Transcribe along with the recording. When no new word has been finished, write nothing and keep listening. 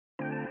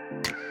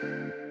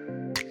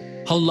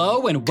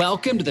Hello and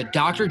welcome to the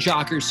Dr.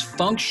 Jockers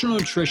Functional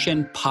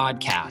Nutrition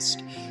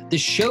Podcast, the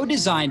show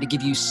designed to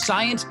give you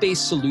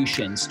science-based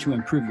solutions to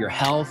improve your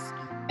health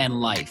and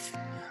life.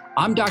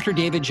 I'm Dr.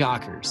 David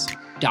Jockers,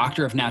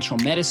 Doctor of Natural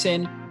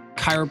Medicine,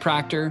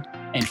 chiropractor,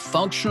 and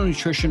functional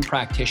nutrition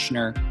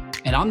practitioner,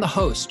 and I'm the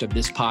host of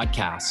this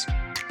podcast.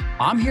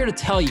 I'm here to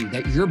tell you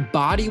that your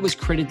body was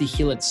created to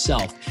heal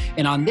itself,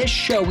 and on this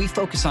show, we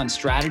focus on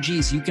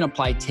strategies you can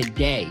apply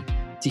today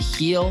to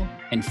heal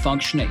and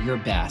function at your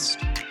best.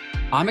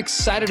 I'm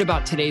excited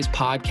about today's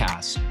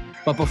podcast,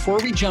 but before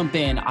we jump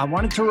in, I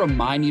wanted to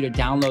remind you to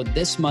download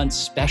this month's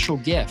special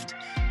gift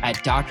at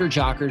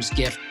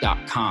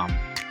drjockersgift.com.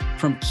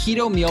 From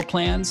keto meal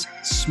plans,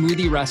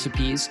 smoothie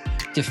recipes,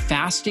 to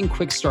fasting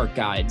quick start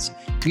guides,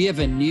 we have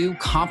a new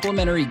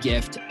complimentary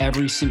gift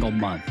every single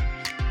month.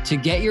 To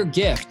get your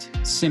gift,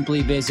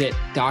 simply visit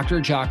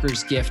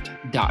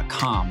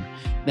drjockersgift.com.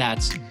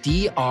 That's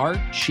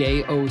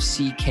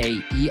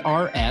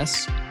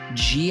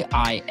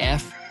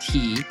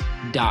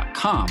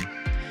drjockersgift.com.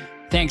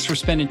 Thanks for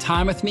spending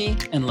time with me,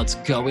 and let's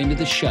go into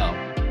the show.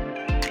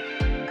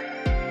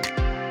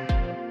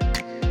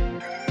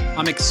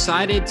 I'm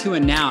excited to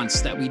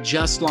announce that we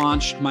just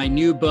launched my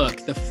new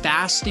book, The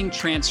Fasting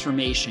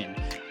Transformation,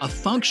 a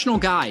functional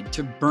guide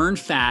to burn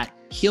fat,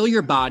 heal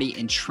your body,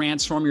 and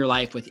transform your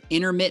life with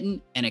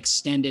intermittent and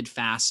extended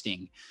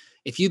fasting.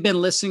 If you've been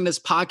listening to this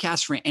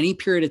podcast for any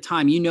period of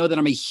time, you know that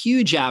I'm a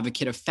huge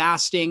advocate of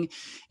fasting.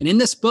 And in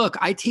this book,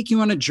 I take you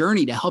on a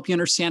journey to help you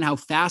understand how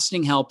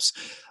fasting helps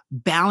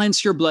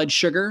balance your blood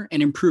sugar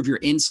and improve your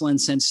insulin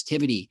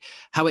sensitivity,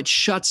 how it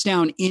shuts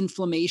down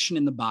inflammation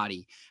in the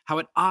body, how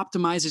it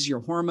optimizes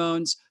your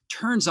hormones,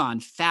 turns on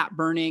fat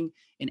burning,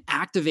 and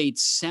activates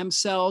stem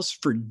cells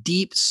for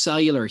deep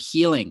cellular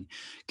healing.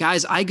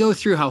 Guys, I go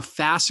through all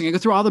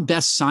the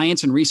best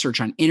science and research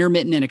on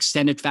intermittent and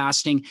extended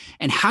fasting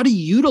and how to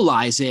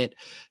utilize it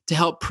to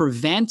help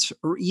prevent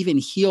or even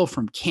heal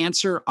from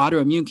cancer,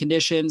 autoimmune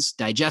conditions,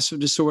 digestive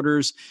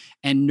disorders,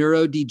 and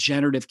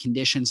neurodegenerative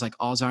conditions like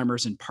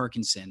Alzheimer's and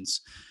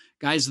Parkinson's.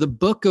 Guys, the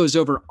book goes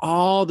over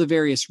all the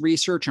various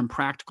research and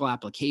practical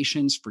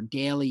applications for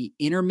daily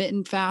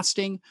intermittent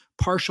fasting,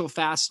 partial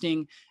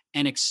fasting,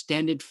 and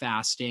extended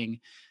fasting.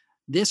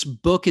 This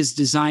book is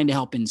designed to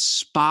help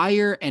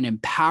inspire and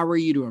empower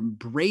you to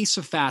embrace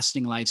a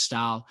fasting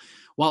lifestyle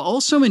while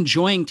also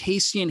enjoying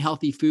tasty and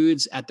healthy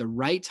foods at the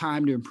right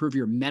time to improve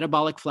your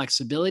metabolic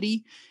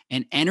flexibility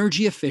and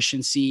energy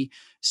efficiency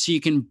so you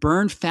can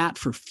burn fat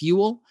for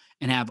fuel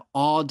and have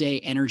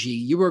all-day energy.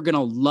 You are going to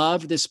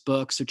love this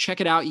book, so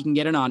check it out. You can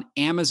get it on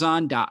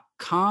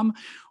Amazon.com.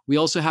 We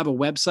also have a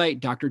website,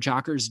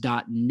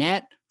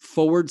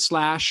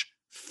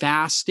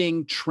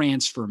 drjockers.net/fasting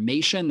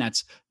transformation.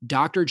 That's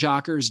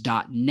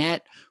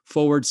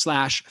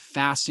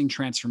drjockers.net/fasting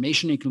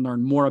transformation. You can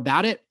learn more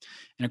about it.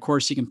 And of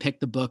course, you can pick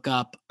the book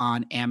up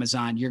on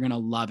Amazon. You're going to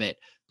love it.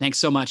 Thanks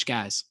so much,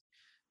 guys.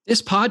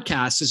 This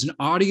podcast is an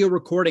audio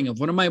recording of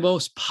one of my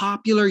most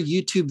popular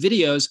YouTube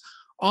videos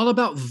all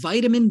about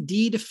vitamin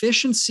D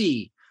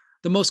deficiency,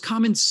 the most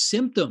common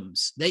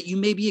symptoms that you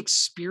may be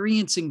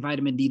experiencing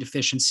vitamin D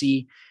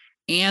deficiency,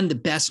 and the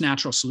best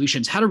natural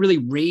solutions, how to really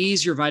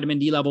raise your vitamin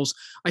D levels.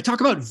 I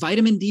talk about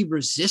vitamin D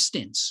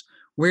resistance,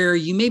 where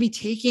you may be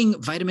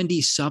taking vitamin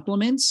D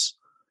supplements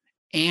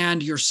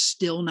and you're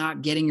still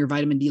not getting your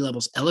vitamin D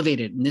levels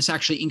elevated. And this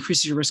actually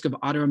increases your risk of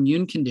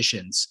autoimmune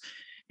conditions.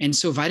 And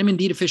so vitamin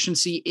D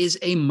deficiency is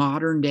a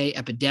modern day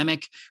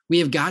epidemic. We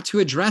have got to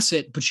address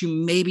it, but you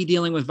may be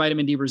dealing with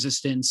vitamin D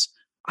resistance.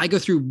 I go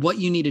through what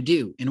you need to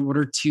do in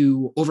order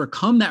to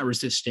overcome that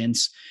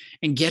resistance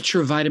and get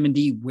your vitamin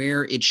D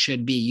where it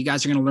should be. You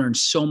guys are going to learn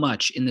so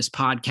much in this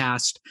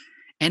podcast.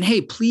 And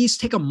hey, please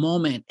take a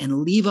moment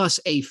and leave us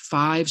a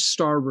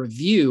 5-star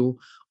review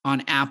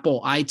on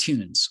Apple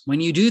iTunes.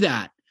 When you do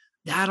that,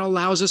 that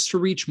allows us to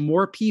reach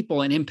more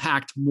people and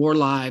impact more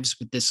lives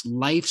with this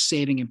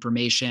life-saving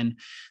information.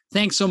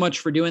 Thanks so much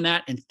for doing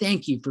that. And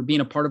thank you for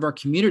being a part of our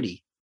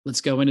community.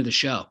 Let's go into the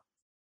show.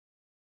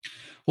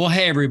 Well,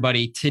 hey,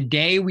 everybody.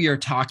 Today we are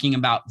talking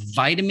about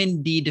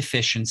vitamin D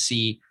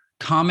deficiency,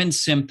 common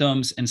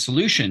symptoms and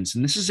solutions.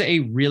 And this is a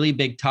really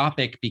big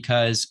topic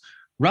because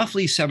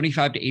roughly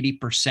 75 to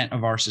 80%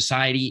 of our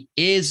society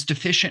is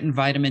deficient in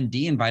vitamin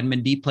D, and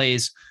vitamin D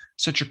plays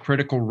such a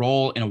critical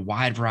role in a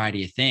wide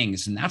variety of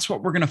things. And that's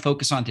what we're going to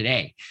focus on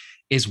today,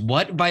 is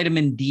what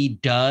vitamin D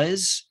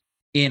does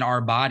in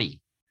our body.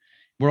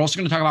 We're also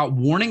going to talk about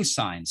warning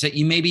signs that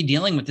you may be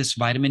dealing with this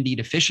vitamin D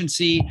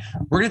deficiency.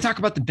 We're going to talk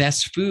about the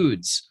best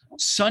foods,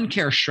 sun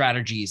care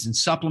strategies, and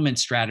supplement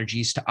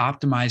strategies to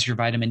optimize your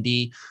vitamin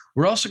D.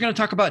 We're also going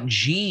to talk about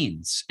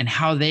genes and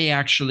how they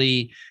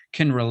actually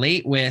can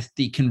relate with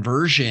the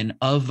conversion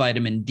of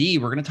vitamin D.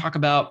 We're going to talk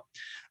about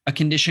a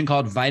condition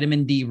called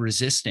vitamin D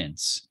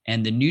resistance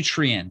and the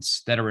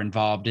nutrients that are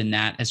involved in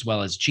that, as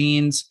well as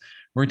genes.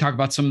 We're going to talk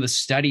about some of the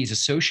studies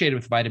associated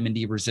with vitamin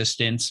D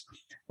resistance,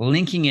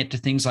 linking it to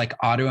things like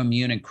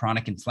autoimmune and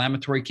chronic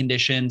inflammatory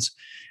conditions.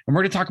 And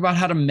we're going to talk about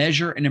how to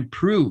measure and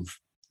improve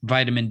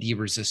vitamin D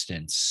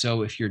resistance.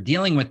 So if you're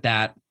dealing with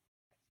that,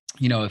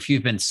 if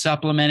you've been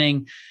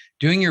supplementing,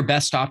 doing your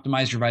best to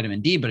optimize your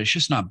vitamin D, but it's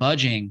just not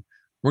budging,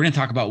 we're going to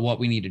talk about what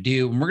we need to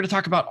do. And we're going to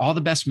talk about all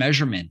the best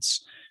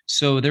measurements.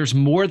 So there's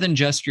more than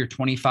just your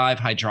 25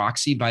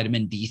 hydroxy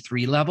vitamin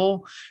D3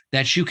 level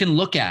that you can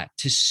look at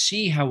to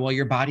see how well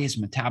your body is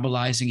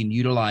metabolizing and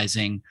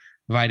utilizing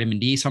vitamin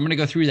D. So I'm going to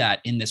go through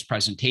that in this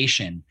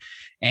presentation.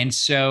 And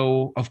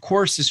so, of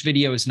course, this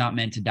video is not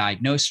meant to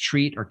diagnose,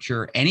 treat, or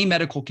cure any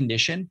medical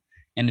condition,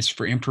 and is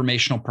for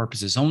informational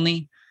purposes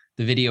only.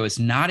 The video is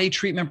not a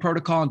treatment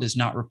protocol and does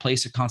not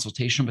replace a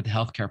consultation with a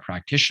healthcare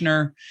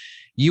practitioner.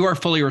 You are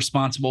fully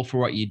responsible for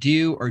what you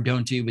do or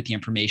don't do with the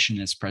information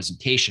in this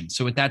presentation.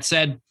 So with that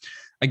said,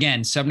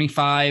 again,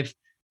 75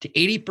 to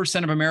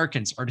 80% of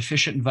Americans are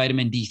deficient in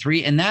vitamin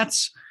D3, and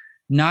that's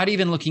not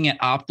even looking at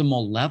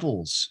optimal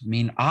levels. I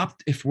mean,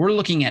 if we're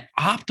looking at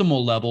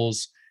optimal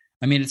levels,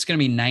 I mean, it's going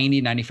to be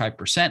 90,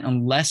 95%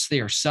 unless they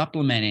are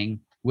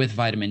supplementing with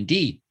vitamin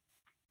D.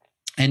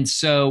 And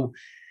so,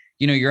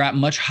 you're at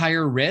much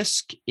higher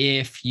risk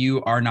if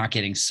you are not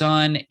getting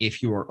sun,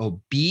 if you are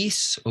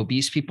obese.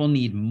 Obese people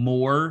need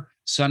more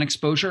sun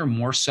exposure,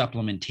 more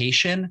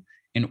supplementation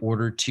in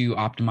order to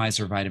optimize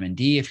their vitamin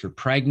D. If you're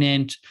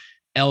pregnant,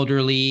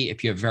 elderly,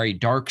 if you have very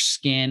dark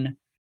skin,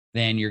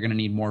 then you're going to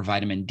need more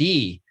vitamin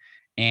D.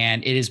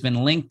 And it has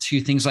been linked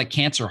to things like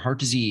cancer, heart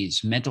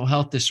disease, mental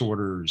health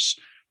disorders,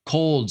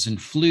 colds and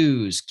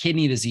flus,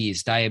 kidney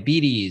disease,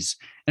 diabetes,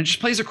 and it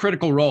just plays a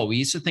critical role. We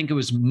used to think it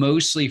was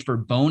mostly for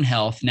bone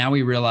health. Now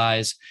we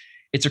realize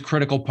it's a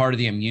critical part of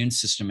the immune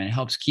system, and it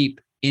helps keep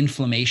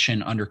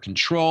inflammation under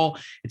control.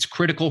 It's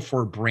critical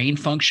for brain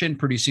function,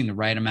 producing the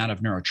right amount of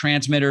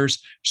neurotransmitters,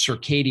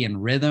 circadian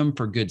rhythm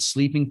for good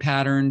sleeping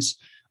patterns,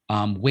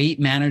 weight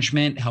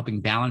management,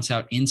 helping balance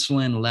out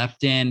insulin,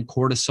 leptin,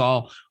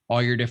 cortisol,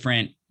 all your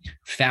different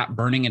fat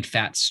burning and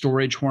fat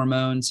storage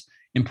hormones,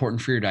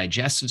 important for your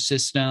digestive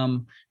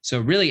system. So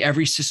really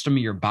every system of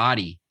your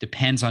body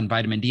depends on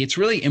vitamin D. It's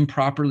really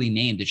improperly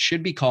named. It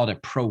should be called a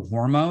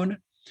prohormone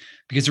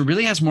because it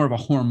really has more of a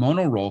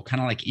hormonal role,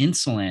 kind of like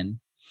insulin,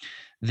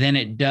 than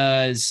it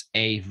does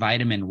a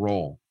vitamin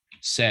role.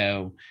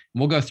 So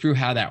we'll go through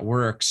how that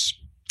works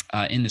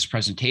in this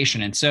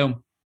presentation. And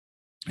so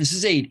this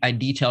is a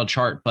detailed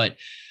chart, but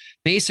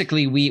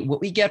basically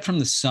what we get from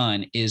the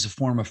sun is a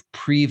form of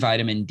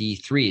pre-vitamin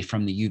D3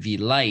 from the UV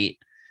light.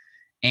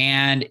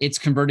 And it's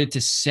converted to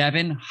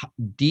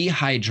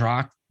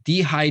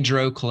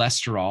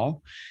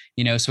 7-dehydrocholesterol,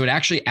 so it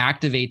actually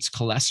activates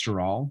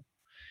cholesterol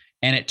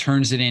and it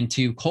turns it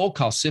into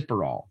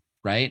cholecalciferol,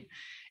 right?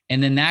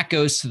 And then that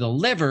goes to the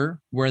liver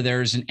where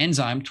there's an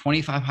enzyme,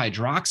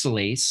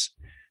 25-hydroxylase,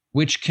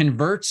 which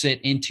converts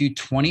it into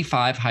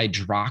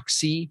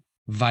 25-hydroxy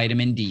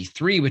vitamin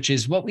D3, which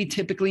is what we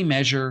typically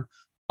measure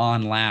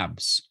on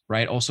labs,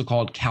 right? Also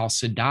called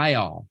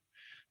calcidiol.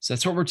 So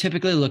that's what we're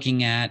typically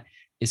looking at,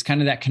 is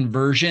kind of that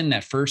conversion,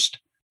 that first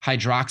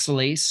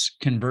hydroxylase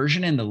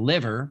conversion in the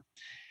liver.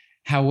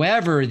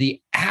 However,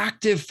 the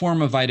active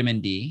form of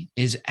vitamin D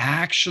is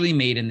actually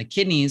made in the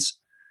kidneys,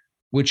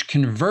 which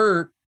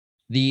convert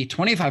the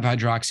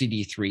 25-hydroxy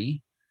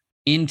D3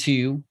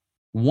 into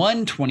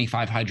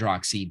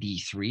 125-hydroxy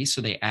D3.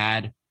 So they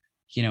add,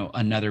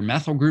 another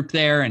methyl group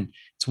there, and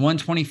it's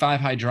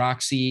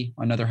 125-hydroxy,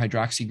 another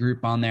hydroxy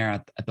group on there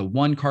at the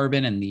 1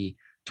 carbon and the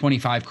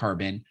 25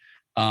 carbon.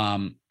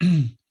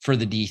 For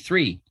the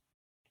D3.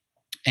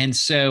 And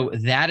so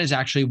that is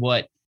actually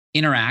what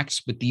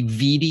interacts with the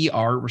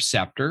VDR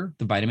receptor,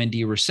 the vitamin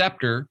D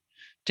receptor,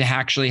 to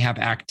actually have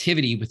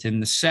activity within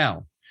the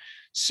cell.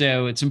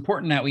 So it's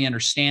important that we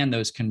understand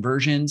those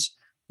conversions.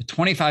 The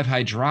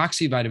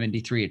 25-hydroxy vitamin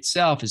D3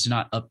 itself is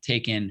not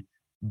uptaken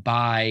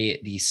by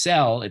the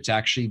cell. It's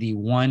actually the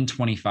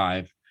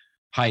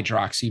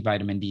 125-hydroxy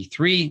vitamin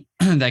D3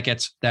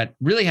 that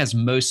really has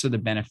most of the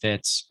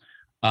benefits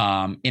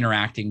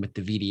interacting with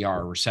the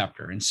VDR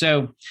receptor. And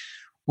so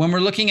when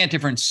we're looking at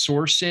different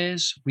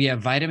sources, we have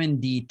vitamin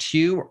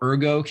D2,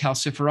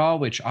 ergocalciferol,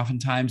 which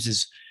oftentimes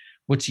is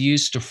what's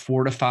used to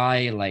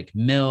fortify like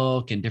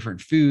milk and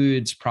different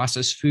foods,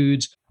 processed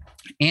foods.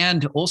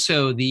 And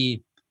also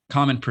the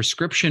common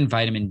prescription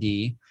vitamin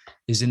D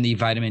is in the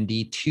vitamin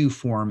D2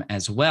 form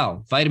as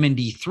well. Vitamin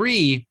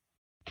D3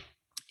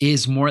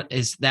 is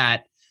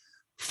that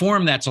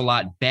form that's a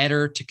lot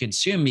better to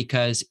consume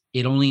because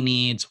it only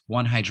needs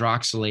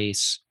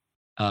 1-hydroxylase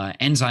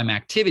enzyme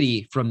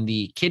activity from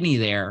the kidney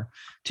there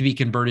to be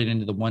converted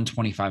into the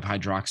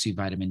 125-hydroxy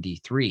vitamin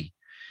D3.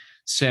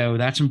 So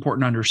that's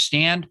important to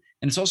understand.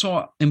 And it's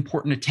also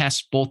important to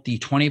test both the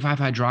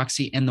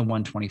 25-hydroxy and the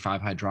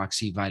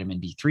 125-hydroxy vitamin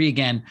D3.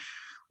 Again,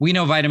 we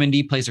know vitamin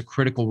D plays a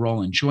critical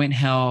role in joint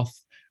health,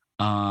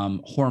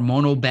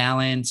 hormonal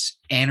balance,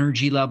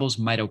 energy levels,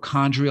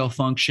 mitochondrial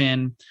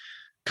function,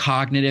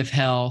 cognitive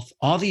health,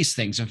 all these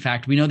things. In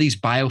fact, we know these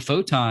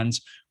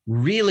biophotons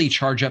really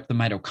charge up the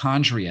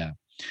mitochondria.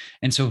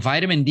 And so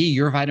vitamin D,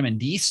 your vitamin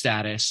D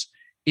status,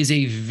 is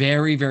a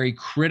very, very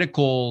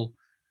critical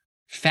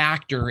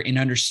factor in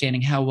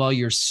understanding how well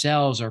your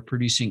cells are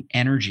producing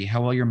energy,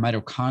 how well your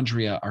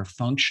mitochondria are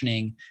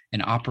functioning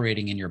and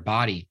operating in your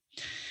body.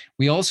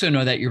 We also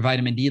know that your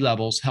vitamin D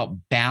levels help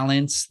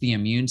balance the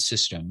immune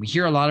system. We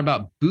hear a lot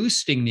about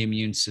boosting the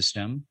immune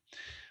system,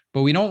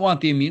 but we don't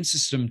want the immune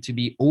system to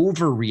be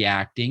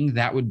overreacting.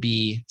 That would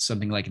be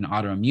something like an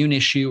autoimmune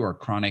issue or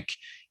chronic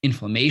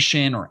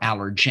inflammation or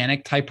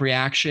allergenic type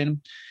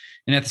reaction.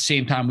 And at the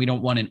same time, we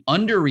don't want an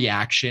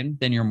underreaction.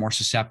 Then you're more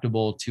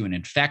susceptible to an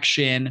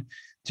infection,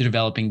 to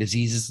developing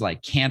diseases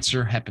like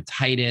cancer,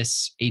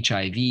 hepatitis,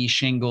 HIV,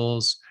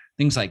 shingles,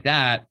 things like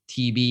that,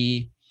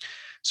 TB.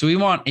 So we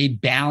want a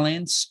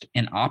balanced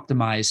and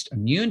optimized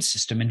immune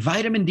system. And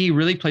vitamin D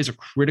really plays a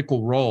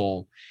critical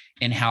role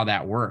in how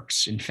that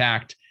works. In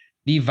fact,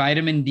 the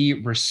vitamin D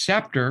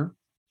receptor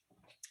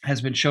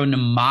has been shown to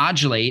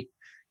modulate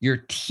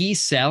your T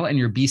cell and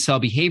your B cell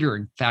behavior.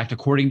 In fact,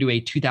 according to a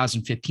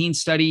 2015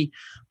 study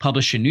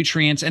published in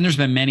Nutrients, and there's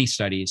been many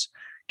studies,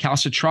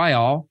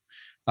 calcitriol,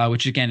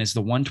 which again is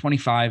the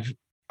 125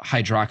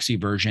 hydroxy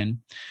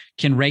version,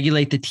 can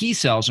regulate the T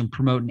cells and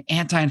promote an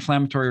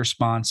anti-inflammatory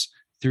response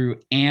through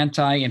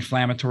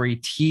anti-inflammatory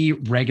T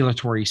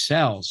regulatory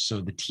cells, so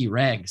the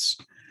Tregs.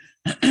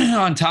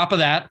 On top of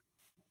that,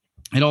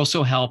 it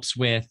also helps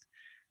with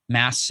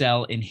mast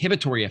cell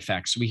inhibitory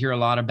effects. We hear a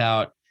lot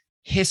about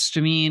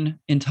histamine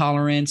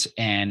intolerance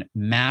and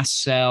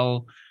mast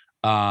cell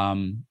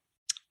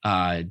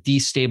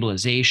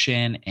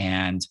destabilization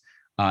and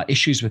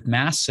issues with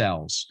mast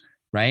cells,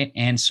 right?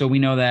 And so we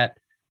know that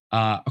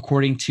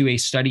according to a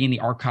study in the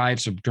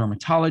Archives of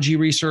Dermatology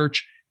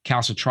Research,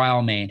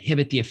 calcitriol may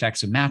inhibit the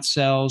effects of mast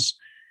cells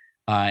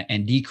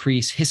and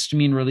decrease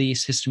histamine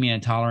release, histamine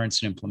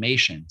intolerance, and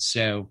inflammation.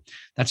 So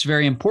that's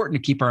very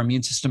important to keep our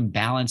immune system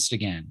balanced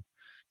again.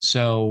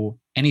 So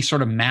any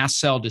sort of mast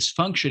cell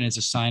dysfunction is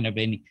a sign of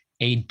a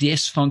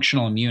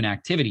dysfunctional immune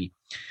activity.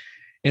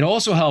 It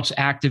also helps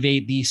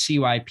activate the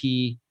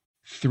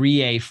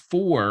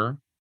CYP3A4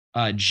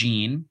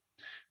 gene,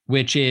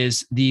 which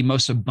is the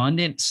most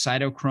abundant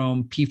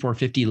cytochrome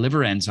P450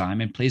 liver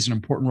enzyme and plays an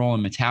important role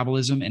in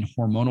metabolism and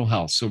hormonal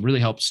health. So it really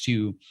helps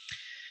to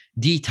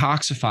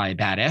detoxify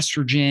bad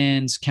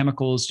estrogens,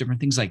 chemicals, different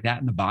things like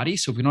that in the body.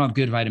 So if we don't have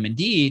good vitamin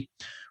D,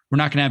 we're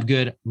not going to have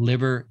good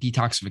liver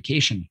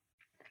detoxification.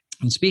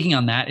 And speaking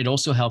on that, it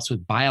also helps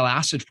with bile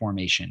acid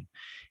formation.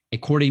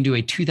 According to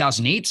a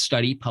 2008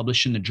 study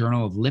published in the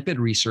Journal of Lipid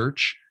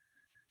Research,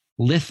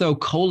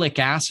 lithocholic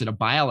acid, a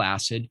bile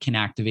acid, can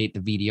activate the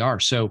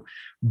VDR. So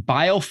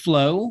bile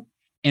flow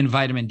and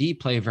vitamin D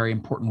play a very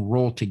important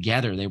role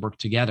together. They work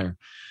together.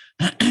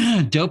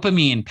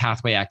 Dopamine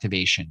pathway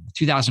activation. A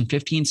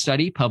 2015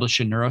 study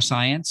published in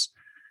Neuroscience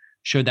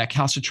showed that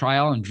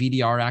calcitriol and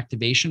VDR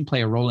activation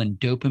play a role in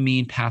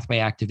dopamine pathway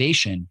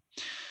activation.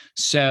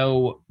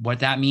 So what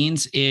that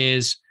means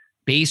is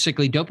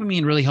basically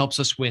dopamine really helps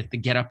us with the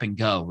get up and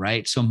go,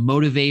 right? So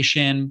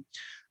motivation,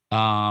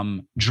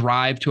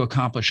 drive to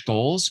accomplish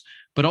goals,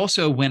 but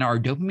also when our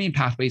dopamine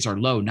pathways are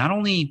low, not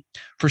only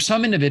for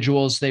some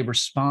individuals, they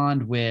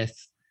respond with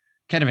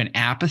kind of an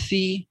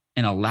apathy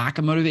and a lack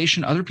of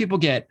motivation. Other people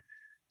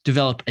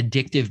develop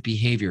addictive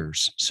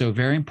behaviors. So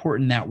very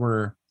important that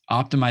we're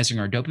optimizing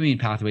our dopamine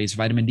pathways.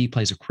 Vitamin D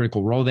plays a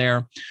critical role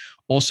there.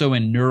 Also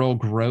in neural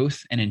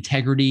growth and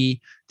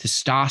integrity,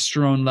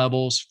 testosterone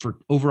levels, for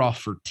overall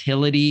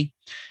fertility,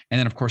 and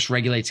then of course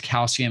regulates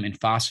calcium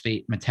and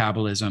phosphate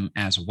metabolism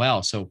as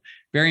well. So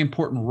very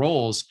important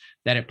roles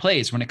that it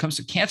plays. When it comes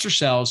to cancer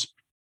cells,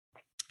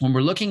 when we're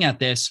looking at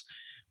this,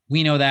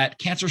 we know that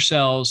cancer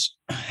cells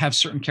have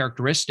certain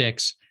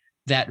characteristics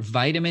that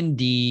vitamin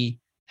D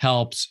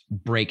helps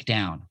break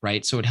down,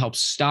 right? So it helps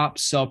stop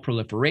cell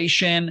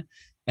proliferation.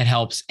 It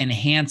helps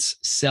enhance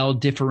cell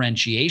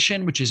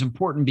differentiation, which is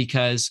important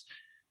because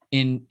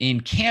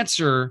in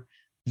cancer,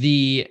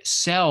 the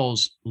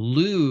cells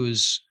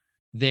lose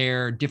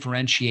their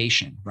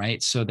differentiation,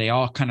 right? So they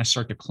all kind of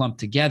start to clump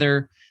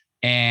together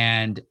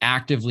and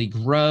actively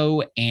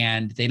grow,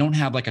 and they don't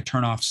have like a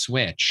turn off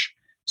switch.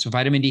 So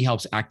vitamin D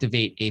helps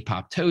activate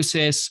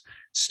apoptosis,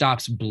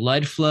 stops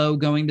blood flow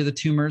going to the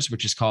tumors,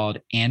 which is called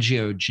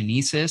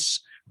angiogenesis,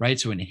 right?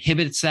 So it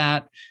inhibits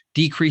that,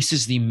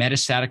 decreases the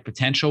metastatic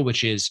potential,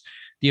 which is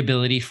the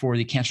ability for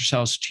the cancer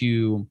cells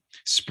to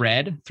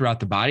spread throughout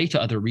the body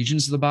to other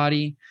regions of the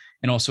body,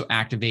 and also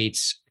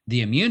activates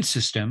the immune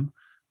system,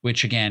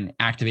 which again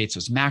activates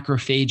those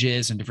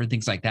macrophages and different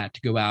things like that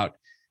to go out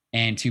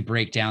and to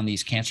break down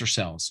these cancer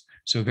cells.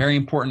 So very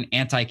important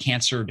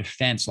anti-cancer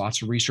defense,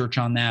 lots of research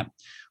on that.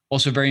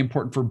 Also very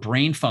important for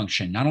brain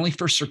function, not only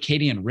for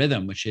circadian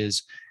rhythm, which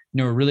is,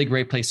 a really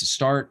great place to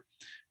start,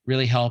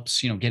 really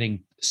helps,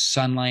 getting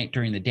sunlight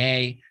during the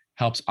day,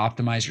 helps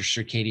optimize your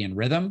circadian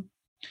rhythm.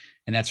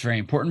 And that's very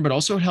important, but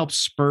also it helps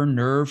spur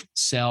nerve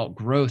cell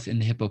growth in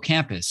the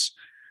hippocampus,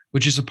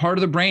 which is a part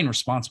of the brain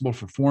responsible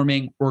for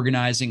forming,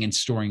 organizing, and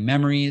storing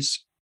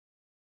memories.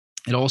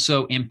 It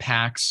also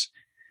impacts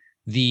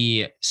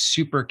the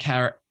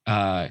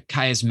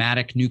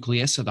suprachiasmatic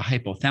nucleus of the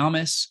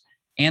hypothalamus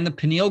and the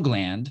pineal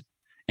gland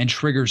and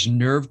triggers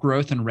nerve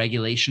growth and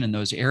regulation in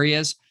those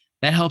areas.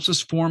 That helps us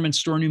form and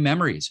store new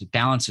memories. It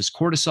balances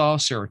cortisol,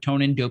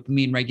 serotonin,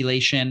 dopamine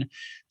regulation.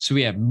 So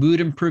we have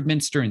mood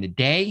improvements during the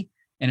day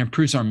and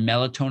improves our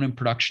melatonin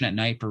production at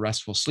night for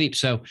restful sleep.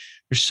 So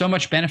there's so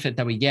much benefit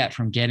that we get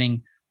from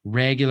getting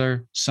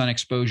regular sun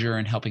exposure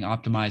and helping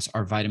optimize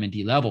our vitamin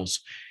D levels.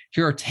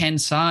 Here are 10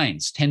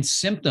 signs, 10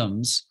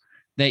 symptoms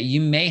that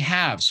you may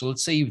have. So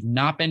let's say you've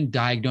not been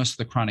diagnosed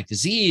with a chronic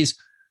disease,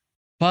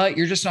 but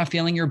you're just not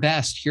feeling your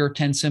best. Here are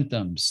 10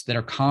 symptoms that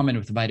are common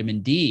with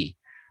vitamin D.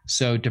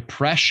 So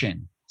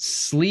depression,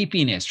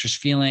 sleepiness, just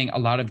feeling a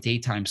lot of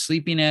daytime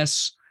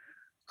sleepiness,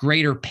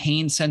 greater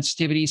pain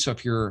sensitivity. So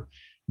if you're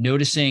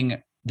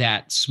noticing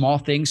that small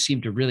things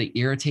seem to really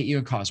irritate you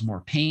and cause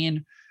more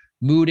pain,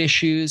 mood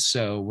issues.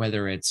 So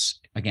whether it's,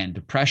 again,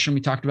 depression,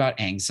 we talked about,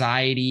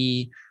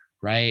 anxiety,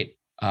 right?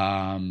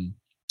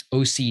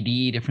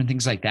 OCD, different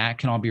things like that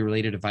can all be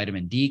related to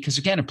vitamin D, because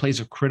again, it plays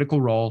a critical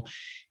role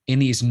in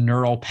these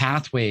neural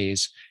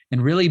pathways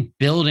and really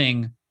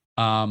building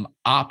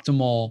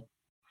optimal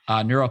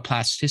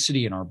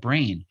neuroplasticity in our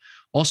brain.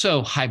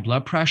 Also, high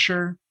blood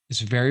pressure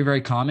is very,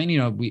 very common. You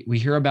know, we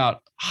hear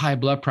about high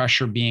blood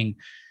pressure being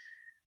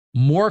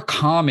more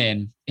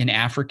common in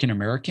African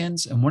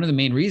Americans. And one of the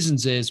main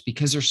reasons is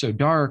because they're so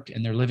dark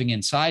and they're living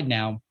inside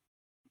now,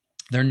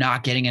 they're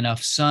not getting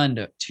enough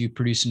sun to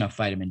produce enough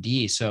vitamin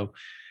D. So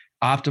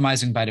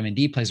optimizing vitamin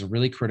D plays a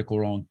really critical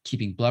role in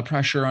keeping blood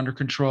pressure under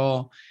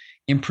control,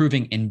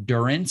 improving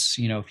endurance.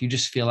 You know, if you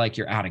just feel like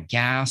you're out of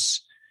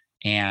gas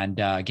and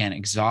again,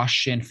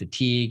 exhaustion,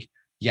 fatigue,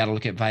 you got to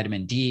look at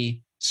vitamin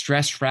D.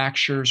 Stress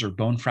fractures or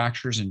bone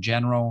fractures in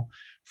general,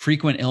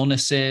 frequent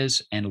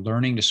illnesses, and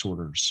learning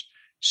disorders.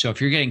 So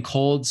if you're getting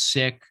colds,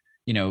 sick,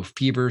 you know,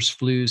 fevers,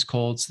 flus,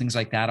 colds, things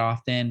like that,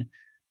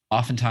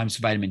 oftentimes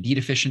vitamin D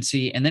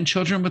deficiency. And then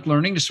children with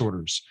learning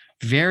disorders,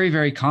 very,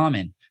 very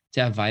common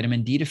to have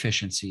vitamin D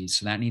deficiencies.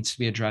 So that needs to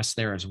be addressed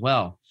there as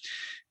well.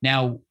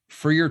 Now,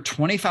 for your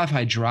 25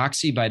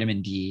 hydroxy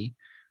vitamin D,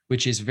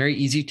 which is a very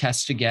easy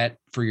test to get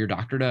for your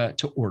doctor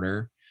to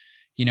order,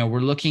 you know, we're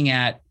looking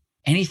at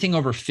anything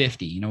over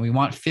 50. You know, we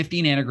want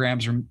 50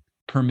 nanograms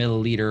per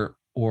milliliter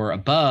or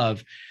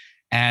above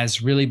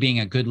as really being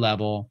a good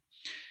level.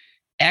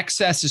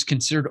 Excess is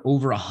considered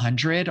over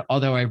 100,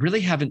 although I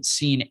really haven't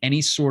seen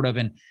any sort of,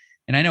 and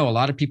I know a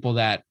lot of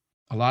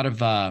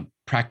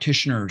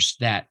practitioners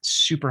that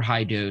super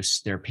high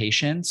dose their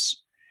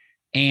patients,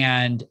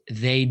 and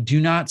they do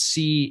not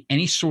see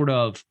any sort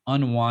of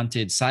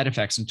unwanted side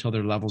effects until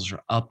their levels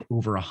are up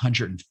over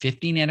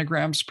 150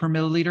 nanograms per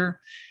milliliter.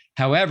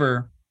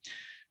 However,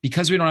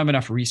 because we don't have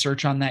enough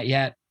research on that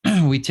yet,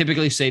 we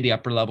typically say the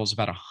upper level is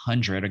about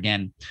 100.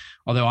 Again,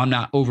 although I'm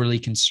not overly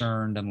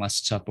concerned unless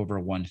it's up over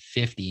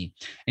 150.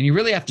 And you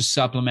really have to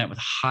supplement with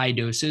high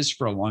doses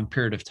for a long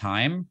period of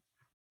time,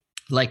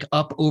 like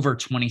up over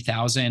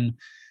 20,000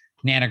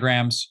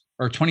 nanograms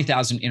or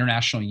 20,000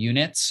 international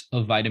units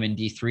of vitamin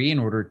D3 in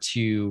order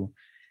to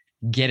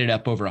get it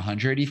up over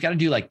 100. You've got to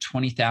do like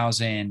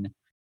 20,000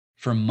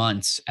 for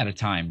months at a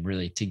time,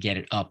 really, to get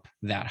it up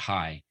that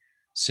high.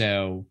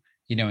 So,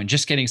 you know, and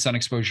just getting sun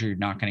exposure, you're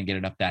not going to get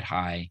it up that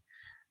high.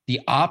 The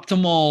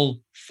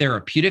optimal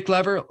therapeutic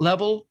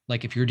level,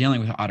 like if you're dealing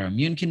with an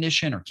autoimmune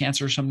condition or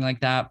cancer or something like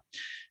that,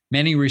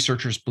 many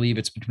researchers believe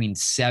it's between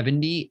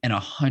 70 and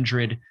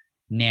 100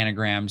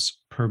 nanograms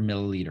per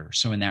milliliter.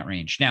 So in that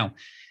range. Now,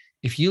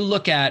 if you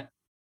look at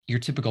your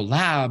typical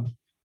lab,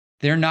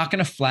 they're not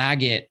going to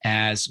flag it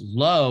as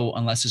low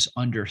unless it's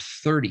under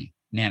 30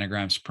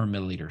 nanograms per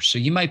milliliter. So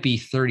you might be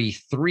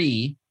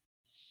 33,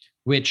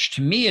 which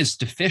to me is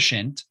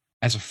deficient.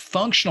 As a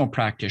functional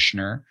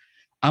practitioner,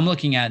 I'm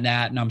looking at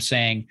that and I'm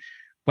saying,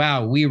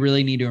 wow, we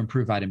really need to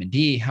improve vitamin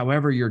D.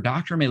 However, your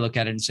doctor may look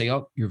at it and say,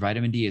 oh, your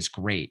vitamin D is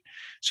great.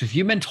 So if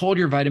you've been told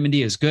your vitamin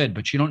D is good,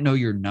 but you don't know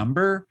your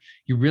number,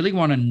 you really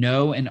want to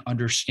know and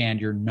understand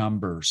your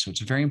number. So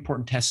it's a very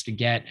important test to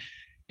get,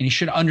 and you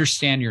should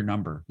understand your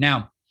number.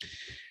 Now,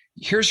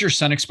 here's your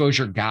sun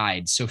exposure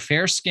guide. So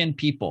fair-skinned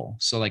people,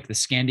 so like the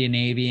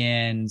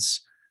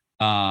Scandinavians,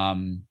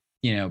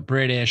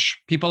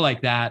 British, people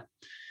like that,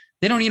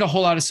 they don't need a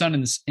whole lot of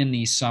sun in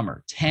the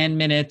summer. 10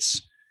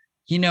 minutes,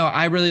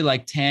 I really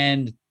like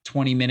 10,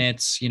 20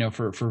 minutes,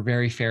 for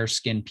very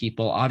fair-skinned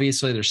people.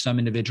 Obviously, there's some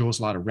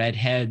individuals, a lot of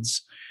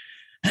redheads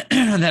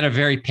that have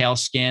very pale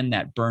skin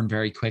that burn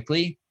very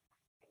quickly.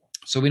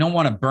 So we don't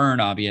want to burn,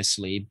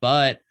 obviously,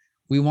 but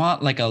we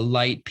want like a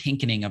light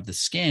pinkening of the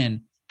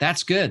skin.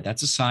 That's good.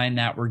 That's a sign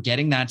that we're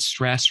getting that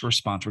stress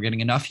response. We're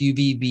getting enough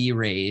UVB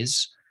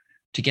rays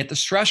to get the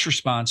stress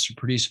response to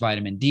produce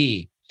vitamin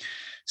D.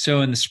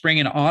 So in the spring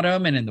and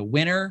autumn and in the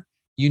winter,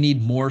 you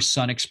need more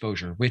sun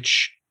exposure,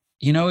 which,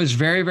 is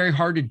very, very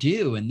hard to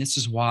do. And this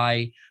is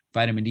why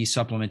vitamin D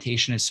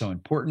supplementation is so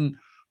important.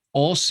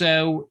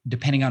 Also,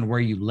 depending on where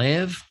you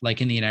live,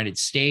 like in the United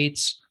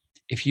States,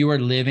 if you are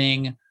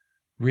living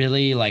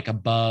really like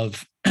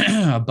above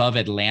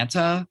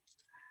Atlanta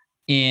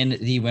in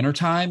the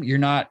wintertime,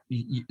 the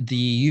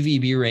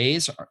UVB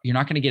rays, you're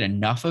not going to get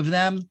enough of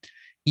them,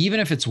 even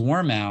if it's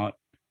warm out,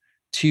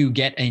 to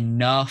get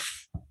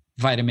enough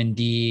vitamin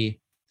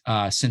D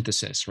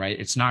synthesis, right?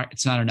 It's not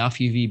enough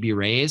UVB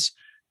rays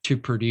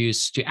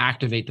to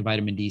activate the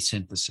vitamin D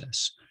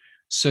synthesis.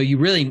 So you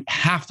really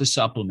have to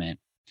supplement.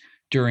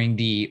 during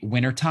the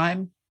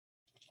wintertime.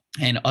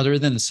 And other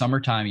than the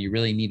summertime, you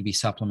really need to be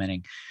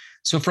supplementing.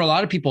 So for a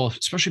lot of people,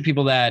 especially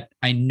people that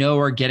I know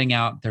are getting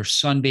out, they're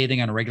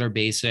sunbathing on a regular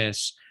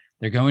basis,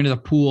 they're going to the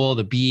pool,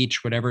 the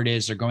beach, whatever it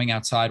is, they're going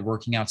outside,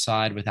 working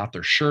outside without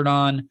their shirt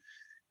on,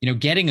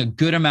 getting a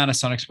good amount of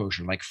sun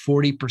exposure, like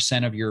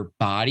 40% of your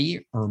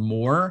body or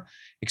more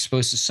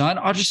exposed to sun.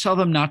 I'll just tell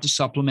them not to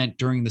supplement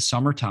during the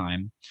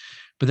summertime,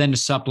 but then to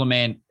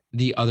supplement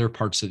the other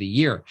parts of the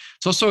year.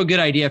 It's also a good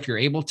idea, if you're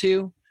able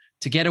to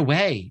get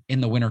away in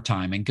the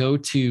wintertime and go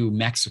to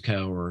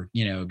Mexico or,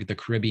 the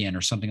Caribbean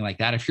or something like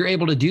that. If you're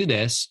able to do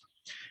this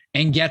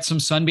and get some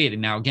sunbathing.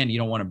 Now, again, you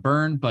don't want to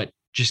burn, but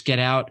just get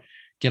out,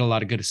 get a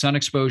lot of good sun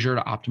exposure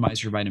to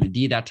optimize your vitamin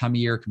D that time of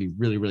year can be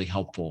really, really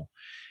helpful.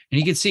 And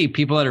you can see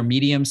people that are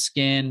medium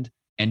skinned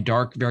and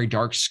very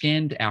dark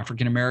skinned,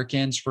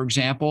 African-Americans, for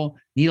example,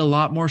 need a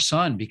lot more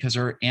sun because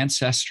our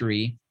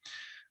ancestry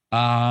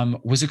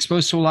was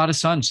exposed to a lot of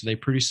sun. So they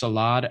produced a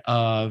lot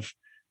of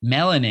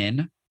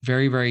melanin,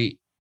 very, very,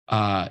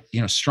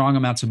 strong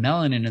amounts of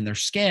melanin in their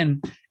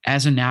skin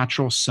as a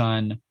natural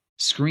sun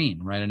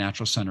screen, right? A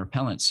natural sun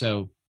repellent.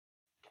 So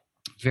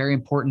very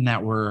important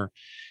that we're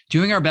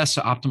doing our best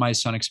to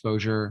optimize sun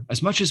exposure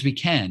as much as we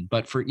can.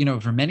 But for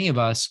many of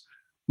us,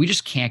 we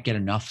just can't get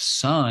enough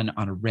sun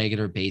on a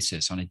regular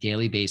basis, on a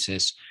daily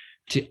basis,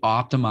 to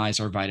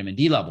optimize our vitamin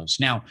D levels.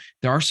 Now,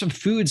 there are some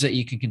foods that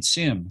you can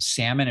consume: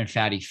 salmon and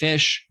fatty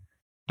fish,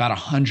 about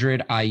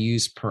 100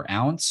 IUs per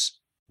ounce.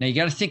 Now, you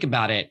got to think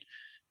about it.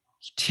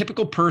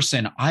 Typical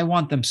person, I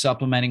want them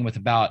supplementing with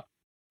about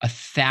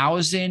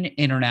 1,000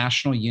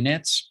 international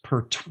units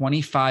per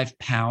 25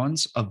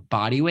 pounds of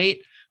body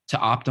weight to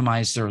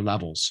optimize their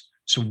levels.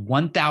 So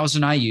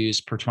 1,000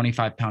 IUs per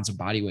 25 pounds of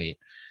body weight.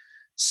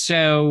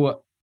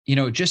 So,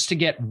 just to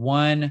get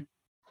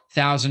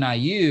 1,000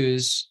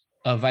 IUs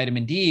of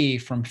vitamin D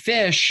from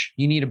fish,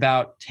 you need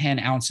about 10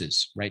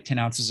 ounces, right? 10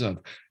 ounces of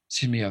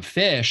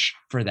fish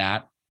for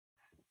that.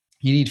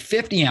 You need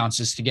 50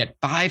 ounces to get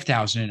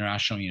 5,000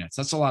 international units.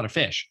 That's a lot of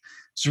fish.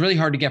 It's really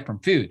hard to get from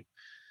food.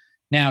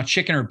 Now,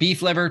 chicken or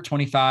beef liver,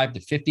 25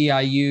 to 50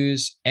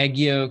 IUs, egg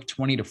yolk,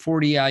 20 to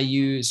 40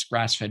 IUs,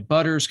 grass-fed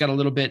butter's got a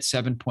little bit,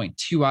 7.2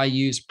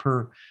 IUs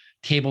per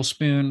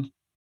tablespoon,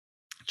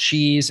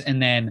 cheese, and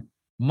then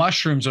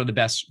mushrooms are the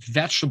best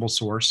vegetable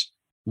source,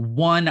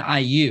 1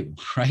 IU,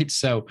 right?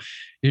 So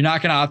you're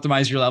not going to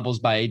optimize your levels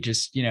by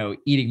just,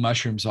 eating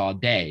mushrooms all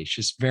day. It's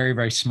just very,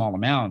 very small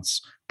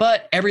amounts,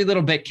 but every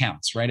little bit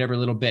counts, right? Every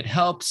little bit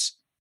helps.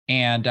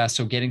 And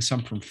so getting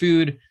some from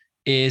food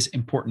is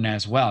important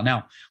as well.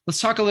 Now, let's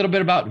talk a little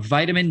bit about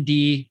vitamin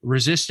D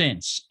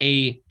resistance.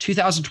 A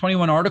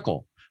 2021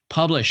 article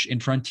published in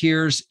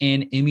Frontiers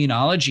in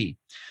Immunology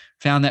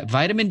found that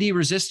vitamin D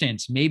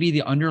resistance may be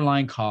the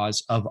underlying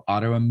cause of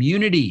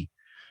autoimmunity.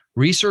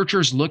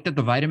 Researchers looked at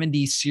the vitamin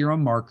D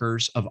serum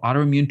markers of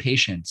autoimmune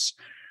patients,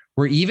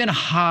 where even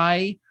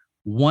high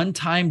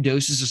one-time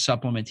doses of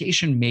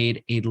supplementation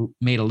made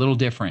a little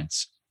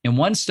difference. In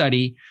one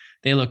study,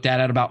 they looked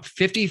at about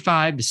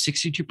 55 to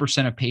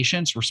 62% of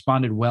patients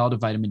responded well to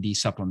vitamin D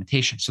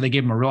supplementation. So they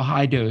gave them a real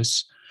high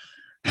dose,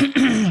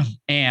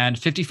 and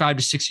 55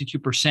 to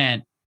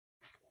 62%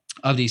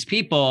 of these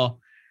people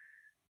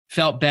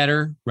felt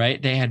better,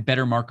 right? They had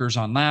better markers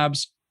on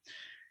labs,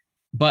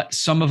 but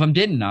some of them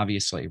didn't,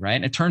 obviously, right?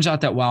 And it turns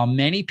out that while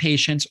many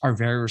patients are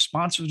very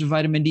responsive to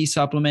vitamin D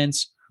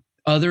supplements,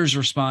 others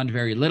respond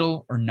very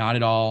little or not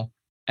at all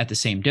at the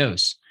same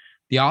dose.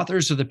 The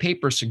authors of the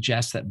paper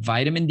suggest that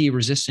vitamin D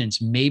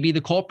resistance may be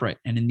the culprit.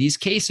 And in these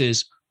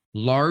cases,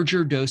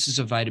 larger doses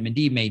of vitamin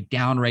D may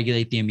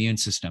downregulate the immune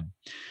system.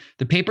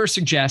 The paper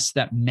suggests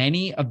that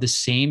many of the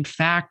same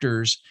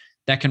factors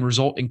that can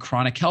result in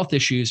chronic health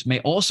issues may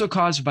also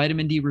cause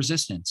vitamin D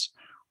resistance.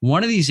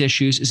 One of these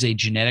issues is a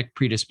genetic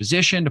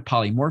predisposition to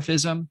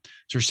polymorphism. So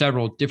there are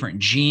several different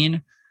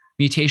gene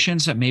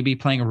mutations that may be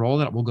playing a role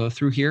that we'll go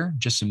through here in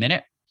just a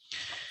minute.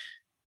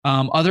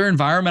 Other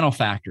environmental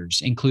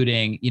factors,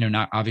 including,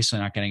 not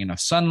getting enough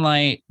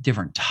sunlight,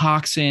 different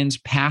toxins,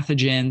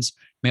 pathogens,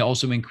 may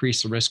also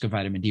increase the risk of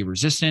vitamin D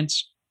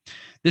resistance.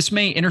 This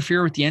may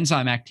interfere with the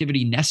enzyme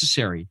activity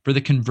necessary for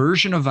the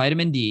conversion of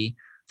vitamin D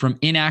from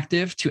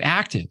inactive to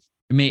active.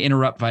 It may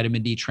interrupt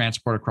vitamin D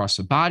transport across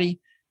the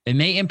body. It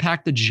may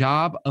impact the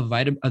job of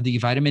the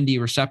vitamin D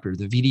receptor,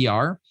 the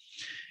VDR,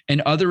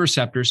 and other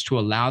receptors to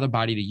allow the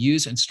body to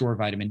use and store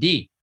vitamin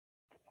D.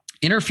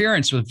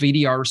 Interference with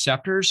VDR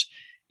receptors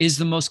is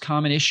the most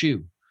common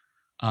issue.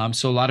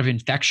 So a lot of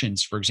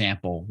infections, for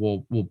example,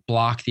 will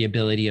block the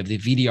ability of the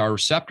VDR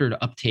receptor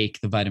to uptake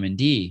the vitamin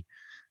D.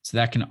 So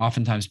that can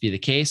oftentimes be the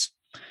case.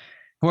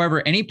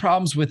 However, any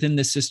problems within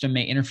the system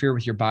may interfere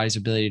with your body's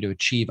ability to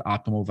achieve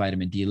optimal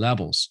vitamin D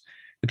levels.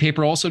 The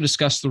paper also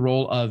discussed the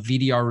role of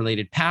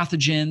VDR-related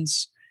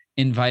pathogens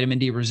in vitamin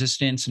D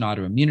resistance and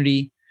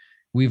autoimmunity.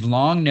 We've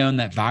long known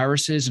that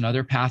viruses and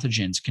other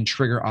pathogens can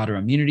trigger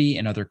autoimmunity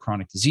and other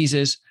chronic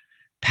diseases.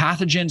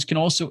 Pathogens can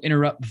also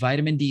interrupt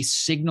vitamin D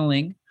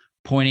signaling,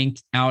 pointing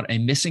out a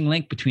missing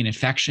link between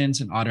infections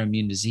and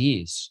autoimmune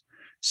disease.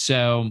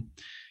 So,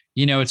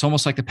 It's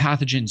almost like the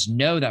pathogens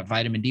know that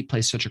vitamin D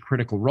plays such a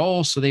critical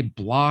role. So they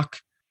block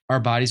our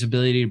body's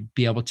ability to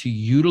be able to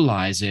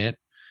utilize it,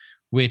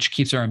 which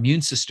keeps our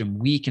immune system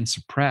weak and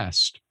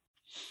suppressed.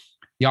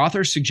 The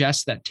author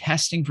suggests that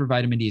testing for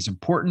vitamin D is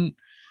important,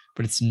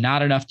 but it's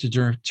not enough to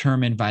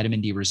determine vitamin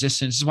D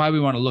resistance. This is why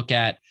we want to look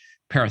at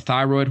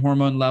parathyroid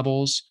hormone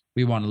levels.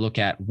 We want to look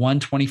at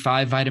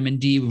 125 vitamin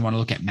D. We want to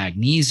look at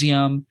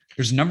magnesium.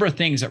 There's a number of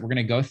things that we're going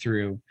to go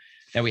through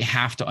that we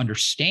have to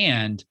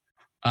understand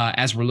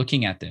as we're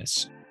looking at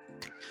this.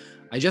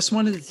 I just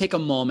wanted to take a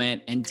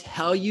moment and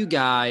tell you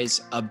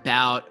guys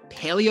about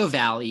Paleo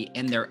Valley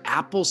and their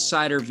apple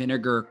cider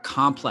vinegar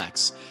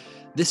complex.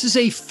 This is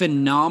a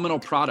phenomenal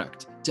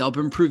product to help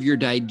improve your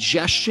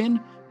digestion,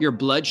 your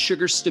blood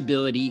sugar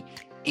stability,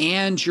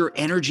 and your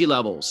energy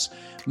levels.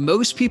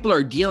 Most people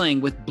are dealing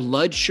with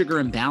blood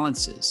sugar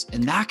imbalances,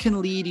 and that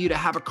can lead you to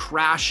have a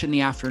crash in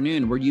the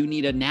afternoon where you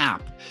need a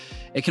nap.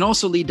 It can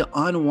also lead to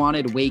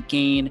unwanted weight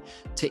gain,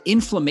 to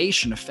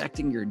inflammation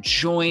affecting your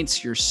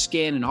joints, your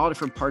skin, and all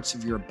different parts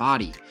of your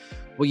body.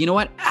 Well, you know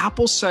what?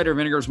 Apple cider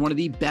vinegar is one of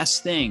the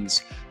best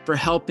things for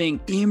helping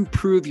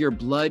improve your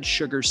blood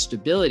sugar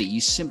stability.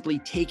 You simply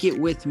take it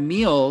with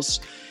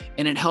meals,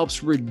 and it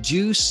helps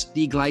reduce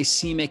the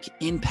glycemic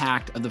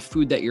impact of the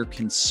food that you're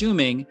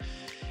consuming.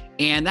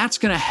 And that's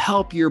going to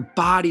help your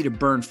body to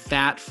burn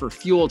fat for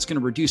fuel. It's going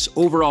to reduce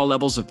overall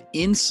levels of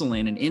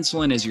insulin. And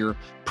insulin is your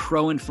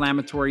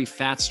pro-inflammatory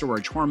fat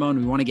storage hormone.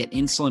 We want to get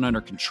insulin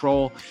under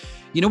control.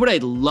 You know what I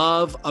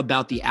love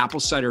about the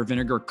apple cider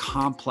vinegar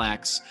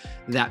complex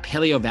that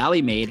Paleo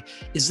Valley made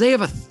is they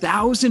have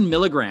 1,000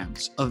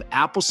 milligrams of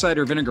apple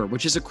cider vinegar,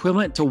 which is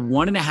equivalent to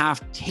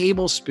 1.5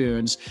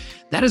 tablespoons.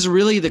 That is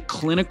really the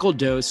clinical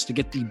dose to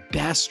get the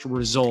best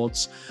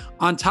results.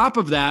 On top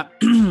of that,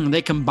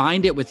 they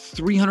combined it with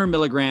 300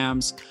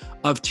 milligrams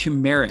of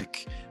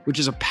turmeric, which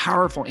is a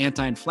powerful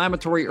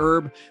anti-inflammatory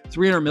herb,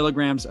 300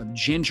 milligrams of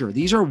ginger.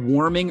 These are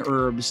warming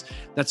herbs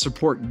that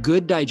support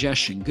good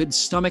digestion, good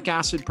stomach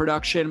acid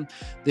production.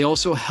 They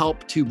also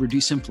help to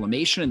reduce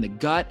inflammation in the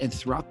gut and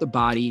throughout the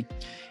body.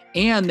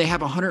 And they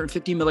have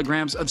 150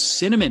 milligrams of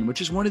cinnamon,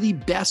 which is one of the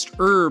best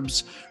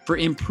herbs for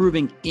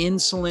improving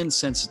insulin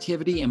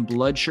sensitivity and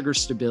blood sugar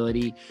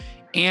stability.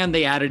 And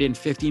they added in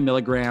 50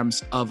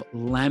 milligrams of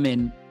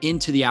lemon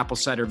into the apple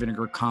cider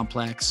vinegar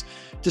complex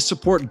to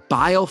support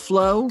bile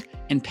flow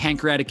and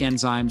pancreatic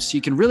enzymes, so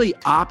you can really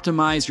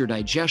optimize your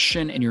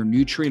digestion and your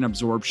nutrient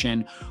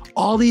absorption.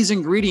 All these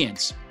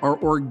ingredients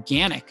are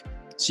organic,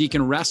 so you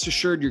can rest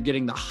assured you're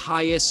getting the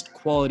highest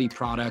quality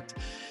product.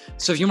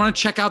 So if you want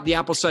to check out the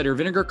apple cider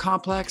vinegar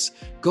complex,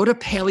 go to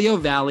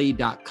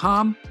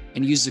paleovalley.com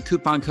and use the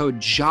coupon code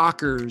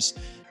JOCKERS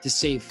to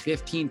save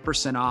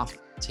 15% off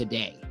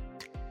today.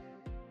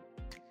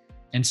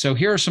 And so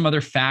here are some other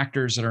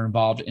factors that are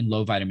involved in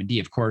low vitamin D.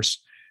 Of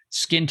course,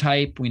 skin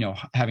type, we know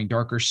having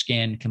darker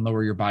skin can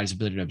lower your body's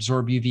ability to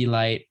absorb UV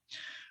light.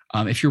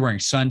 If you're wearing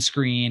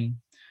sunscreen,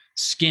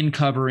 skin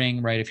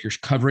covering, right? If you're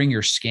covering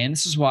your skin,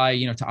 this is why,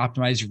 to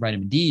optimize your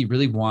vitamin D, you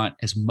really want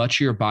as much of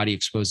your body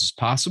exposed as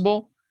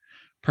possible,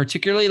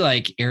 particularly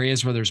like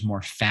areas where there's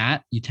more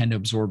fat, you tend to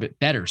absorb it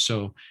better.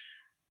 So,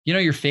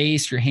 your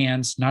face, your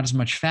hands, not as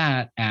much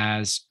fat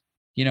as,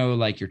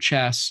 like your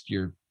chest,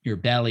 your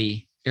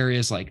belly,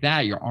 areas like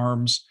that, your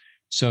arms.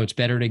 So it's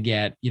better to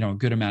get, a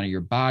good amount of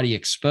your body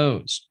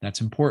exposed. That's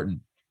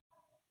important.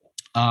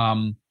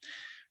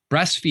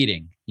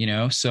 Breastfeeding,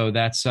 so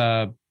that's,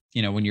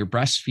 when you're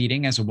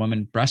breastfeeding, as a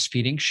woman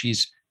breastfeeding,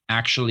 she's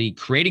actually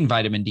creating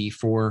vitamin D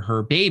for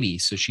her baby.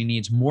 So she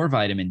needs more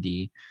vitamin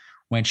D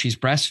when she's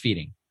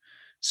breastfeeding.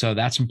 So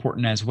that's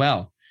important as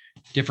well.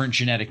 Different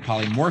genetic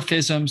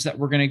polymorphisms that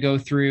we're going to go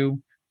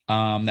through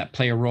that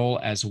play a role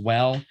as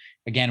well.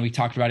 Again, we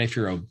talked about if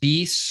you're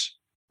obese,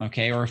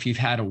 okay, or if you've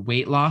had a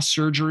weight loss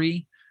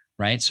surgery,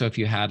 right? So if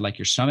you had like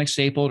your stomach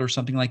stapled or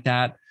something like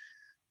that,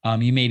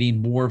 you may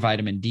need more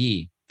vitamin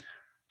D.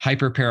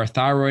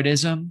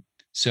 Hyperparathyroidism.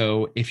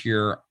 So if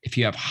you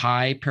have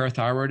high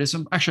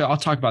parathyroidism, actually, I'll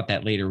talk about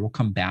that later. We'll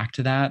come back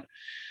to that.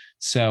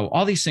 So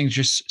all these things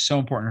are just so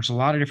important. There's a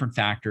lot of different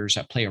factors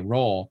that play a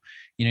role.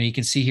 You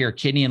can see here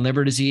kidney and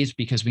liver disease,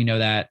 because we know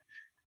that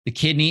the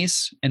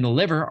kidneys and the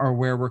liver are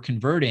where we're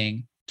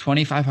converting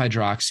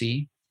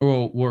 25-hydroxy,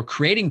 or we're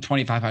creating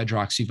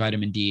 25-hydroxy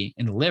vitamin D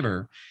in the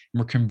liver, and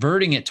we're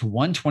converting it to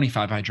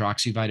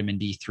 125-hydroxy vitamin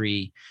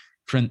D3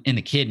 in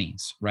the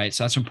kidneys, right?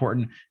 So that's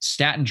important.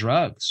 Statin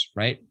drugs,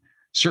 right?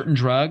 Certain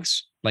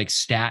drugs like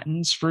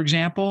statins, for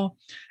example,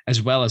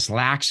 as well as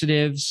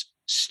laxatives,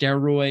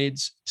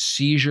 steroids,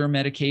 seizure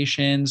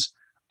medications,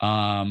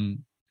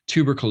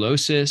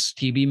 tuberculosis,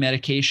 TB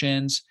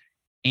medications,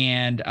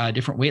 and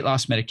different weight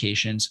loss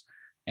medications.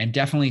 And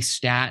definitely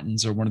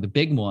statins are one of the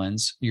big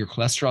ones. Your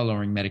cholesterol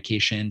lowering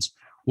medications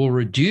will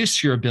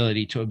reduce your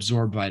ability to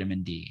absorb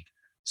vitamin D.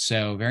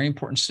 So very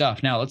important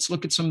stuff. Now let's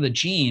look at some of the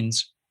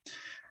genes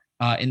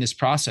in this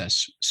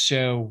process.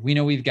 So we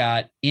know we've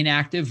got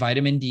inactive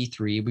vitamin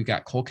D3. We've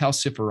got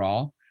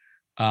cholecalciferol,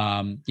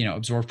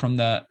 absorbed from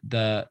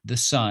the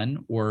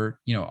sun, or,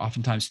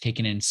 oftentimes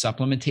taken in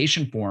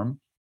supplementation form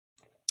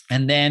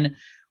And then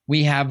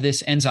we have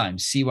this enzyme,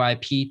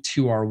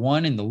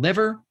 CYP2R1 in the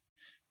liver,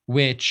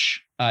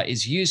 which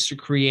is used to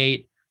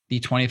create the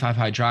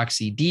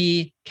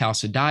 25-hydroxy-D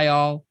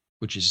calcidiol,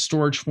 which is a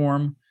storage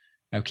form.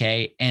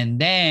 Okay. And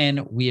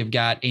then we have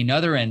got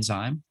another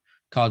enzyme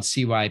called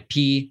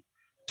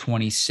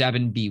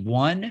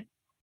CYP27B1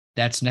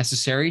 that's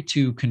necessary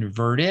to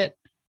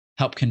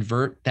help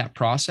convert that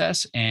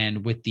process.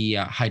 And with the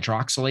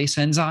hydroxylase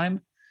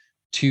enzyme,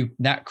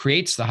 that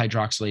creates the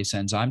hydroxylase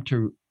enzyme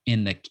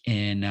in the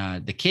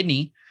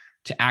kidney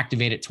to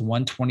activate it to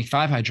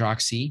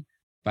 1,25-hydroxy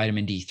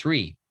vitamin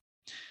D3.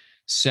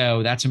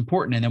 So that's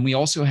important. And then we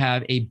also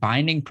have a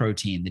binding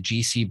protein, the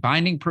GC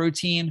binding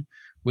protein,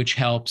 which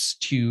helps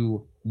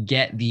to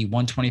get the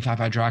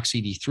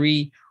 1,25-hydroxy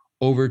D3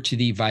 over to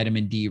the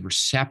vitamin D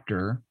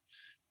receptor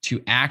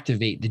to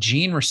activate the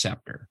gene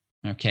receptor.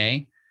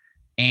 Okay.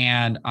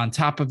 And on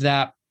top of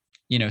that,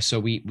 so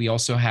we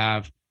also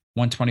have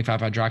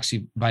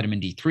 1,25-hydroxy vitamin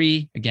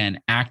D3,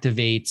 again,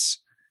 activates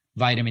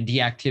vitamin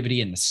D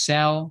activity in the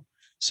cell.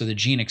 So the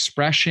gene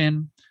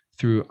expression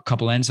through a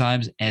couple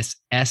enzymes,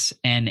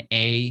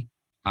 SNAI2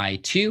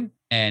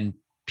 and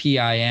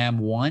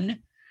PIM1.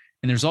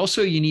 And there's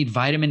also, you need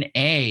vitamin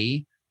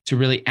A to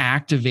really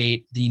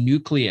activate the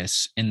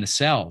nucleus in the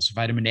cells.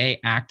 Vitamin A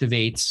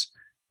activates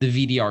the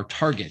VDR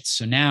targets.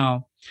 So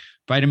now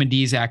vitamin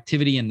D's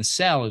activity in the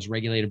cell is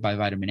regulated by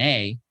vitamin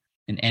A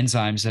and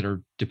enzymes that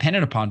are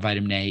dependent upon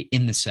vitamin A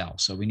in the cell.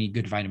 So we need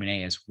good vitamin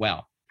A as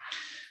well.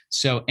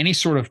 So any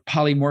sort of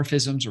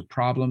polymorphisms or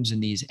problems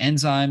in these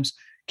enzymes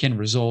can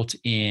result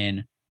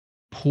in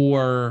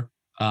poor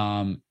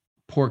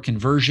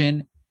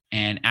conversion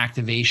and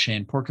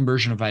activation, poor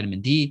conversion of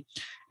vitamin D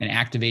and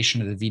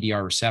activation of the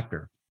VDR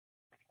receptor.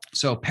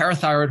 So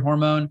parathyroid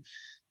hormone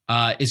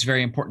is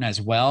very important as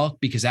well,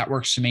 because that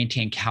works to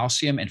maintain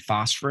calcium and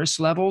phosphorus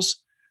levels.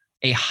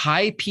 A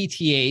high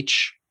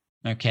PTH,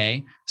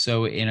 okay,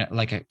 so in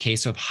a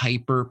case of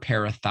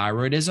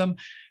hyperparathyroidism,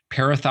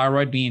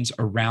 parathyroid means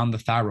around the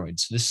thyroid.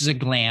 So this is a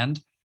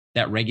gland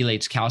that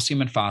regulates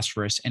calcium and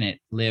phosphorus, and it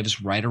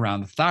lives right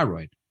around the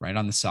thyroid, right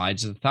on the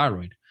sides of the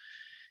thyroid.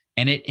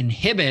 And it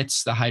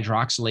inhibits the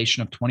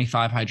hydroxylation of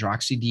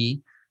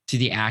 25-hydroxy-D to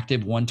the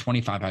active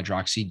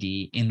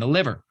 1,25-hydroxy-D in the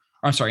liver,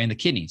 in the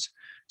kidneys.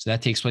 So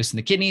that takes place in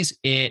the kidneys.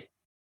 It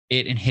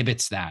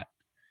inhibits that.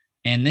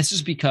 And this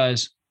is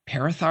because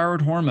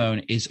parathyroid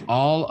hormone is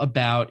all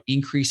about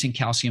increasing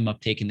calcium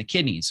uptake in the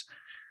kidneys.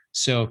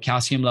 So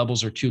calcium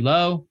levels are too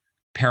low,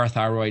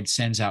 parathyroid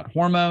sends out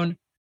hormone,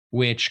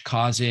 which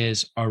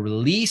causes a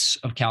release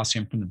of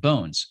calcium from the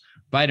bones.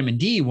 Vitamin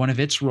D, one of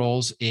its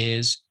roles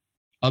is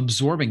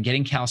absorbing,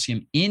 getting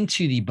calcium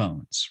into the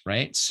bones,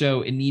 right?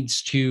 So it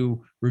needs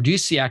to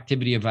reduce the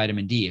activity of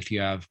vitamin D. If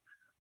you have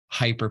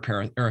if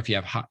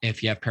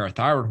you have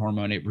parathyroid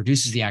hormone, it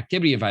reduces the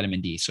activity of vitamin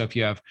D. So if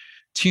you have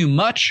too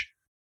much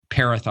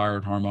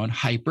parathyroid hormone,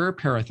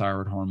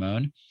 hyperparathyroid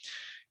hormone,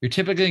 you're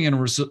typically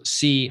going to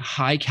see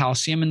high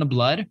calcium in the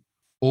blood,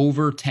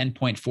 over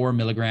 10.4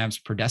 milligrams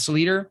per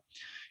deciliter.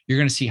 You're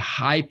going to see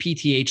high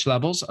PTH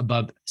levels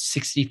above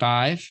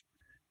 65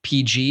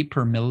 pg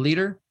per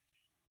milliliter.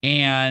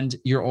 And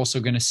you're also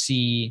going to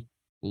see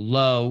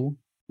low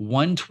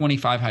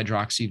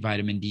 1,25-hydroxy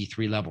vitamin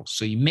D3 levels.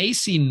 So you may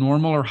see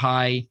normal or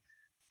high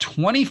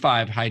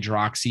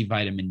 25-hydroxy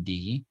vitamin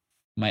D,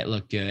 might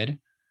look good,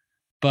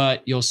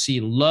 but you'll see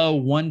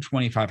low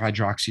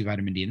 1,25-hydroxy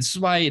vitamin D. And this is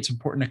why it's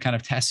important to kind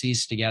of test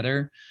these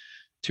together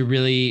to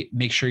really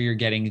make sure you're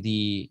getting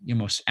the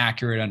most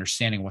accurate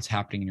understanding of what's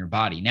happening in your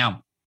body.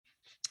 Now,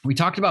 we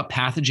talked about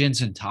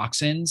pathogens and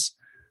toxins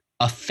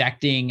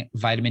affecting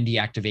vitamin D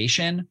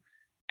activation.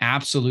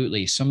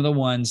 Absolutely. Some of the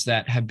ones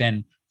that have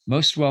been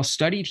most well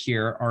studied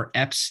here are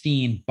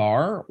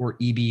Epstein-Barr or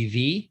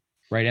EBV,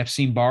 right?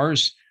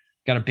 Epstein-Barr's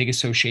got a big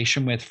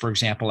association with, for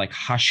example, like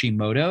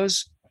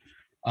Hashimoto's,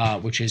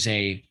 which is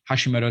a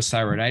Hashimoto's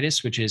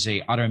thyroiditis, which is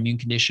a autoimmune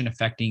condition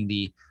affecting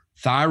the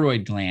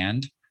thyroid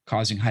gland,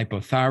 causing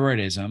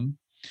hypothyroidism.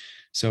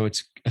 So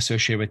it's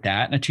associated with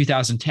that. And a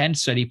 2010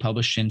 study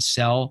published in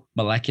Cell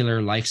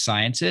Molecular Life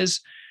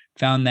Sciences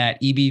found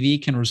that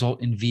EBV can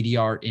result in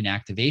VDR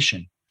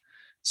inactivation.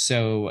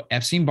 So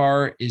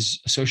Epstein-Barr is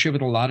associated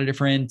with a lot of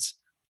different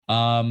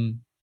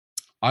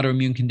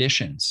autoimmune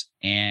conditions,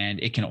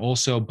 and it can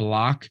also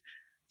block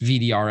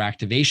VDR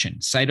activation.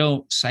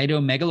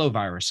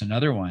 Cytomegalovirus,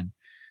 another one.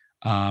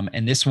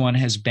 And this one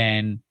has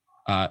been,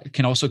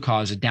 can also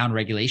cause a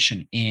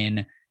downregulation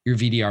in your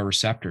VDR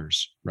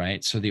receptors,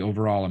 right? So the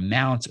overall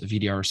amount of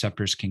VDR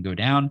receptors can go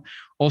down.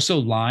 Also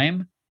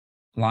Lyme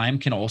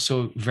can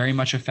also very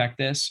much affect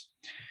this.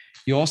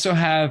 You also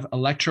have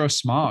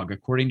electrosmog.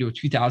 According to a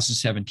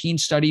 2017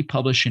 study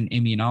published in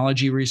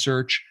Immunology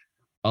Research,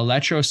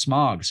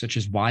 electrosmog, such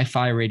as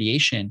Wi-Fi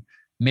radiation,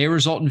 may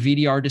result in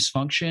VDR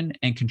dysfunction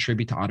and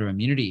contribute to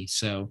autoimmunity.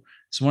 So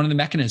it's one of the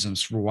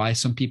mechanisms for why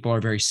some people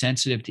are very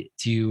sensitive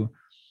to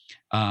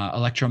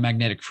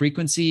electromagnetic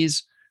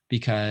frequencies,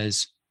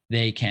 because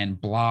they can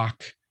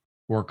block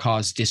or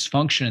cause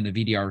dysfunction in the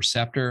VDR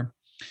receptor.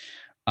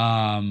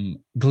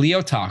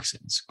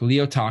 Gliotoxins.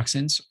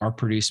 Gliotoxins are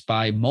produced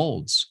by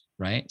molds,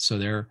 right? So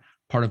they're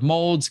part of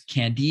molds,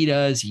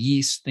 candidas,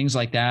 yeast, things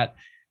like that.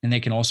 And they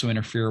can also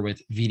interfere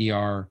with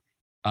VDR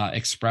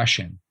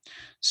expression.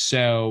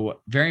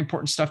 So very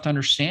important stuff to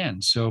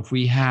understand. So if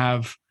we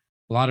have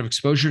a lot of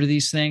exposure to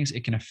these things,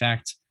 it can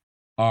affect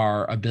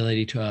our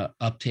ability to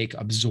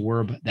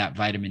absorb that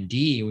vitamin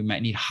D. We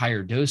might need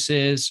higher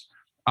doses.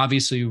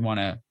 Obviously, we want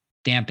to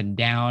dampen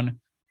down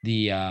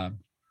the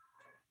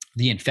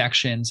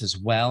infections as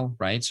well,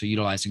 right? So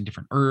utilizing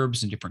different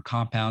herbs and different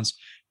compounds,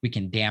 we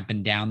can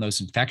dampen down those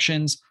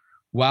infections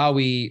while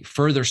we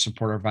further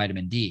support our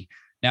vitamin D.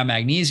 Now,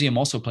 magnesium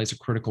also plays a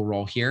critical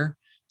role here.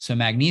 So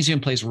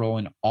magnesium plays a role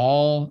in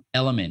all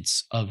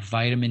elements of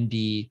vitamin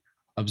D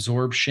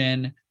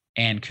absorption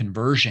and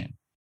conversion,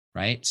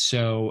 right?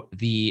 So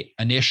the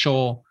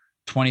initial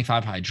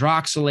 25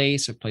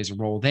 hydroxylase, it plays a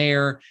role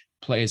there,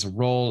 plays a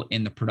role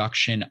in the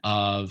production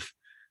of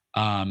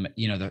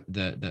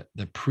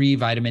the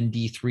pre-vitamin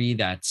D3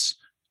 that's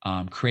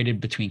created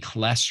between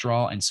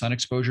cholesterol and sun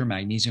exposure.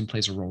 Magnesium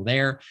plays a role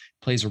there,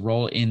 plays a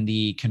role in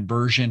the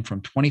conversion from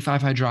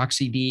 25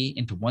 hydroxy D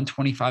into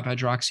 125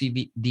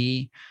 hydroxy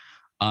D,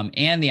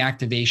 and the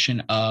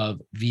activation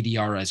of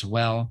VDR as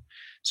well.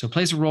 So it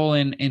plays a role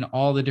in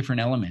all the different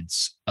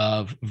elements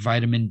of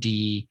vitamin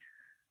D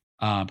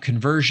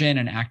conversion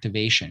and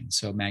activation.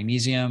 So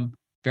magnesium,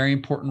 very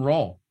important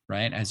role,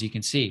 right? As you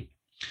can see.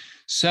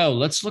 So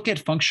let's look at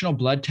functional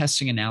blood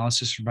testing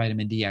analysis for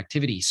vitamin D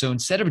activity. So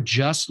instead of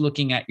just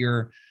looking at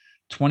your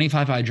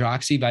 25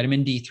 hydroxy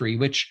vitamin D3,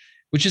 which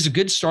is a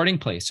good starting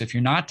place. So if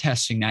you're not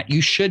testing that, you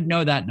should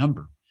know that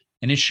number.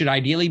 And it should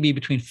ideally be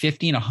between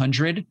 50 and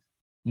 100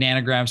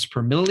 nanograms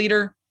per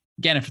milliliter.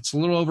 Again, if it's a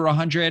little over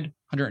 100,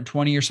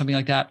 120 or something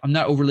like that, I'm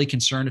not overly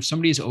concerned. If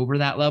somebody's over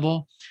that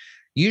level,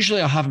 usually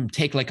I'll have them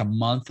take like a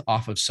month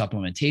off of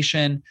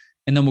supplementation,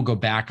 and then we'll go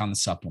back on the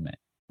supplement,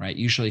 right?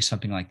 Usually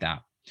something like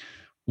that.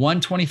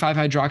 125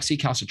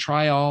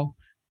 hydroxycalcitriol.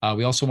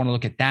 We also want to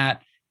look at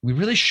that. We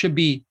really should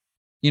be,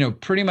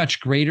 pretty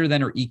much greater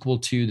than or equal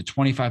to the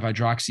 25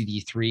 hydroxy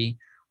D3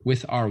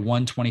 with our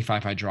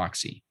 125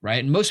 hydroxy,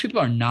 right? And most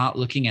people are not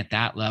looking at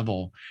that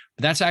level,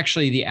 but that's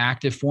actually the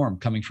active form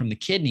coming from the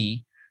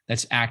kidney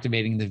that's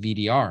activating the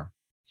VDR.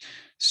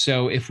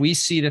 So if we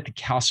see that the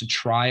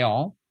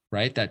calcitriol,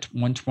 right, that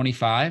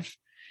 125,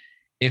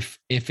 if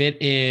it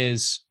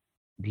is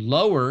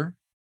lower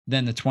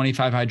than the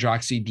 25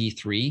 hydroxy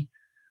D3,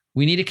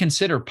 we need to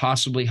consider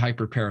possibly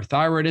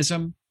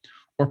hyperparathyroidism,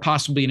 or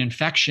possibly an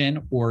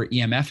infection or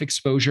EMF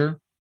exposure,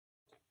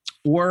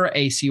 or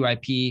a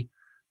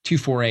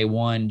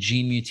CYP24A1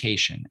 gene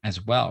mutation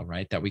as well,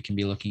 right? That we can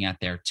be looking at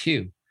there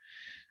too.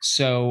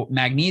 So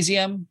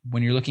magnesium,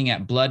 when you're looking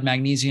at blood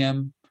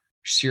magnesium,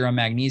 serum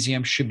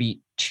magnesium should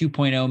be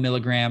 2.0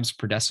 milligrams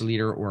per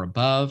deciliter or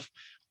above,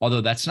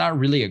 although that's not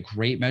really a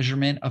great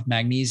measurement of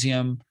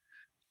magnesium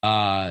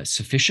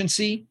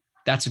sufficiency.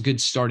 That's a good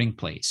starting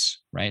place,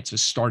 right? It's a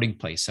starting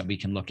place that we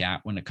can look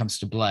at when it comes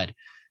to blood.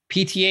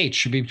 PTH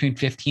should be between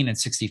 15 and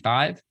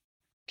 65.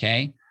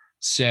 Okay.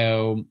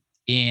 So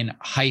in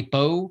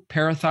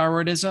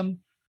hypoparathyroidism,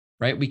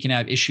 right, we can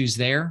have issues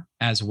there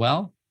as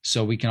well.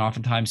 So we can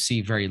oftentimes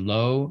see very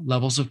low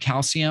levels of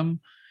calcium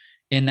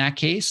in that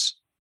case.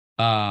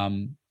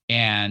 So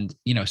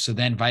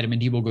then vitamin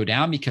D will go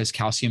down because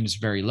calcium is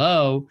very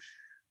low,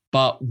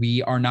 but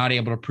we are not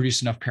able to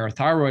produce enough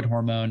parathyroid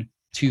hormone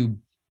to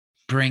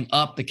bring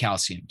up the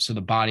calcium. So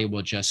the body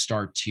will just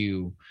start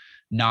to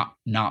not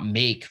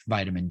make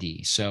vitamin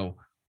D. So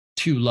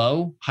too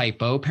low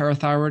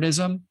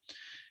hypoparathyroidism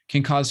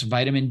can cause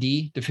vitamin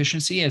D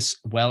deficiency, as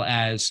well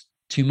as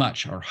too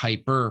much or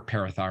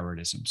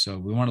hyperparathyroidism. So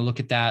we want to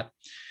look at that.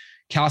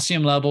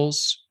 Calcium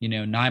levels,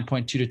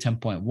 9.2 to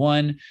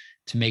 10.1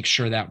 to make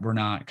sure that we're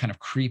not kind of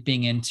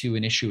creeping into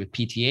an issue with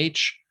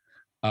PTH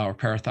or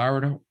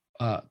parathyroidism,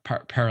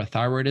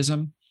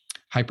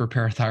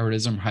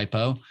 hyperparathyroidism,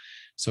 hypo.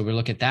 So we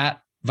look at that.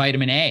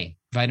 Vitamin A.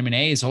 Vitamin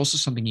A is also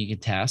something you can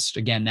test.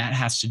 Again, that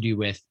has to do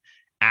with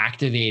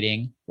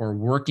activating or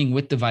working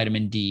with the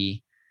vitamin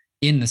D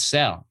in the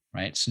cell,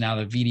 right? So now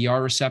the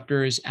VDR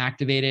receptor is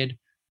activated.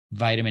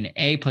 Vitamin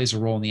A plays a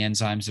role in the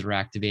enzymes that are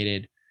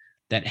activated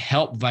that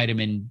help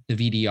the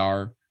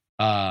VDR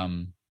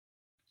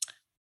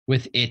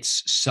with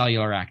its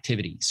cellular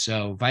activity.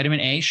 So vitamin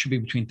A should be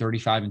between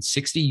 35 and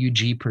 60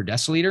 UG per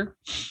deciliter.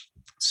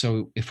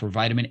 So if we're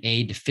vitamin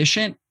A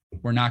deficient,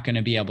 we're not going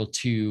to be able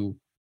to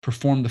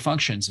perform the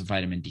functions of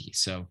vitamin D.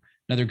 So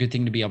another good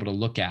thing to be able to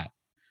look at.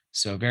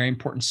 So very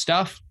important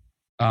stuff.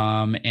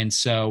 And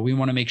so we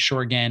want to make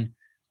sure, again,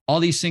 all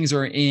these things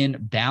are in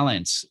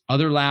balance.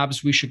 Other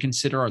labs we should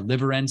consider are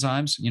liver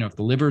enzymes. If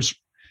the liver's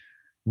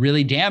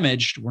really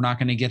damaged, we're not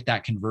going to get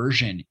that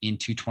conversion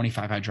into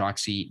 25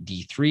 hydroxy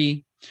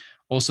D3.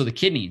 Also the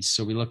kidneys.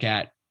 So we look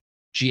at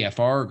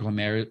GFR,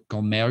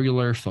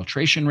 glomerular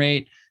filtration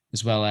rate,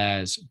 as well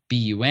as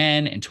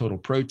BUN and total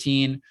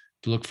protein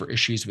to look for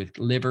issues with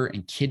liver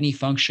and kidney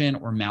function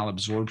or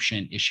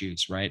malabsorption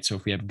issues, right? So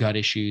if we have gut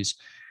issues,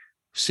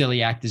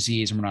 celiac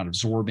disease and we're not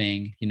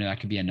absorbing, that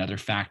could be another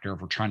factor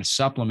if we're trying to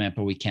supplement,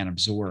 but we can't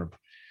absorb.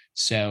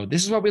 So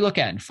this is what we look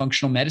at in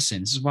functional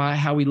medicine. This is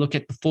how we look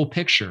at the full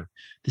picture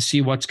to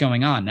see what's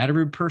going on. Not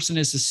every person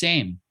is the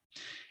same.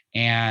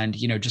 And,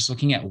 just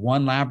looking at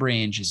one lab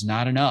range is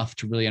not enough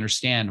to really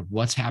understand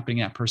what's happening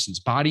in that person's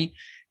body.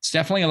 It's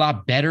definitely a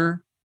lot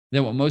better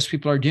than what most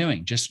people are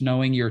doing. Just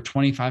knowing your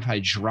 25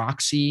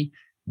 hydroxy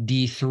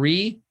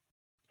D3,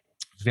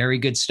 very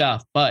good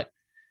stuff. But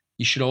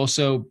you should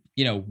also,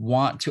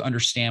 want to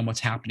understand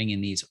what's happening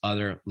in these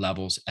other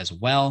levels as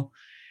well.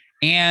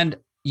 And,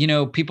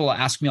 people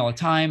ask me all the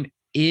time,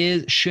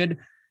 should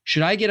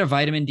I get a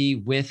vitamin D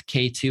with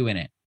K2 in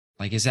it?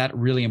 Like, is that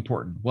really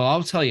important? Well,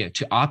 I'll tell you,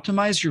 to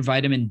optimize your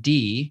vitamin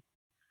D,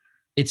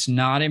 it's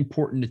not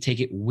important to take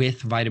it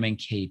with vitamin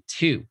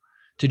K2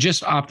 to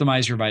just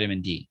optimize your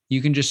vitamin D.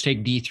 You can just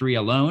take D3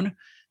 alone.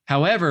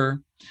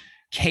 However,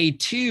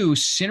 K2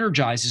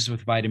 synergizes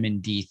with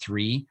vitamin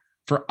D3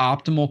 for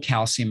optimal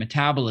calcium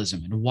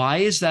metabolism. And why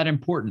is that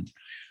important?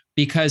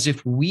 Because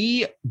if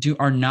we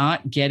are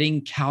not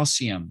getting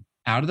calcium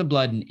out of the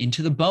blood and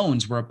into the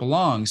bones where it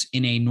belongs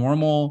in a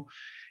normal,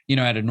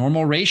 at a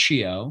normal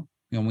ratio,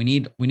 we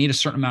need a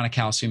certain amount of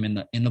calcium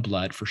in the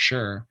blood for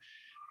sure.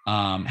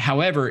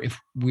 However, if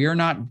we're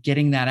not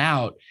getting that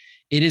out,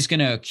 it is going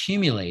to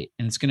accumulate,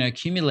 and it's going to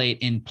accumulate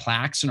in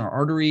plaques in our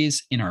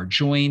arteries, in our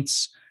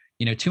joints.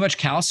 Too much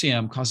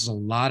calcium causes a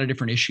lot of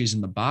different issues in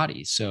the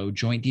body. So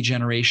joint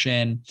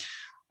degeneration,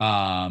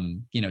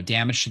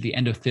 damage to the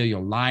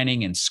endothelial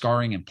lining and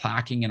scarring and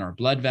plaquing in our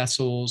blood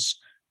vessels,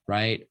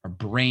 right? Our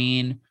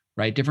brain,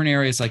 right? Different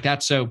areas like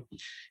that. So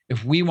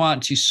if we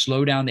want to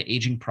slow down the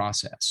aging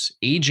process,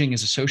 aging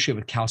is associated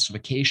with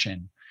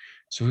calcification.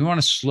 So if we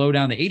want to slow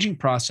down the aging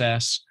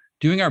process,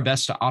 doing our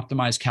best to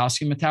optimize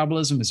calcium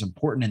metabolism is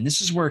important. And this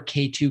is where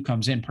K2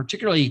 comes in,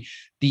 particularly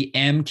the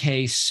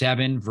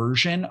MK7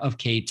 version of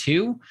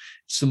K2.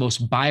 It's the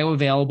most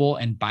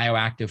bioavailable and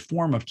bioactive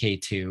form of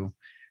K2.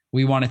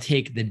 We want to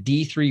take the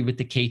D3 with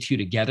the K2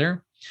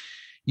 together.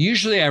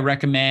 Usually I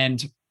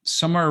recommend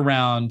somewhere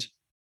around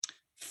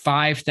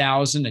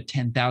 5,000 to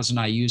 10,000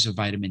 IUs of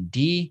vitamin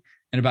D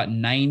and about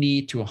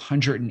 90 to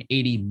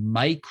 180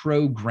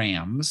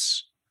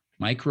 micrograms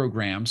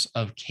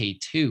of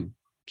K2.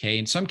 Okay.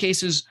 In some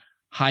cases,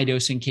 high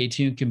dosing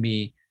K2 can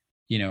be,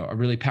 a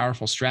really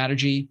powerful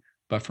strategy.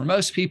 But for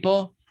most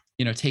people,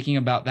 taking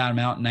about that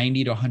amount,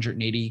 90 to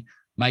 180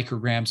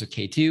 micrograms of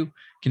K2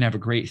 can have a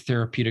great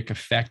therapeutic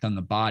effect on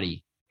the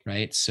body,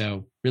 right?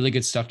 So really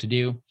good stuff to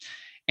do.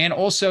 And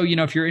also,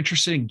 if you're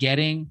interested in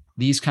getting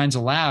these kinds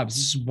of labs,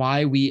 this is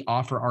why we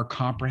offer our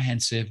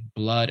comprehensive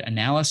blood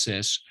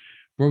analysis,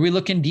 where we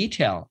look in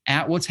detail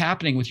at what's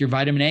happening with your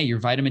vitamin A, your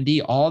vitamin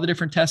D, all the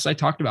different tests I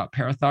talked about,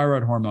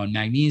 parathyroid hormone,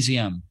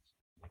 magnesium.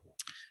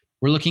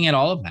 We're looking at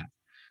all of that.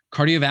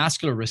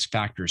 Cardiovascular risk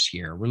factors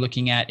here. We're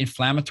looking at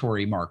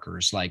inflammatory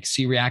markers like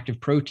C-reactive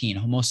protein,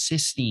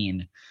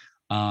 homocysteine,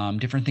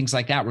 different things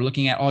like that. We're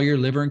looking at all your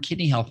liver and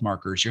kidney health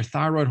markers, your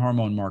thyroid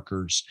hormone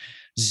markers,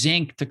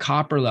 zinc to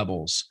copper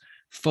levels,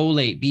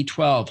 folate,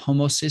 B12,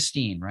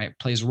 homocysteine, right?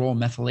 Plays a role in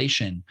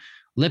methylation,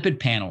 lipid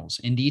panels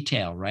in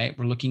detail, right?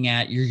 We're looking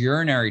at your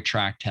urinary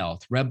tract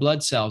health, red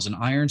blood cells and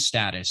iron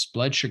status,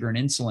 blood sugar and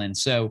insulin.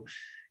 So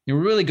it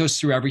really goes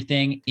through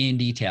everything in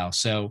detail.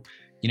 So,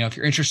 if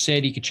you're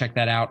interested, you can check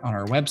that out on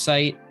our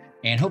website.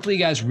 And hopefully you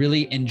guys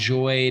really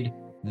enjoyed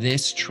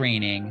this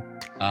training.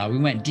 We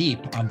went deep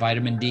on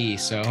vitamin D.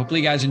 So hopefully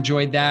you guys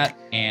enjoyed that,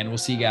 and we'll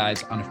see you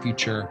guys on a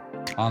future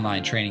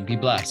online training. Be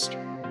blessed.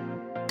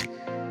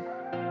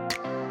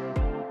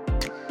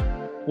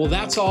 Well,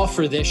 that's all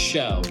for this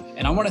show.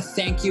 And I want to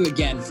thank you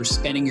again for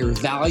spending your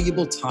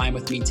valuable time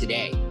with me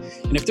today.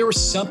 And if there was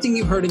something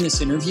you heard in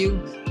this interview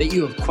that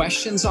you have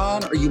questions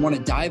on, or you want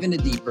to dive into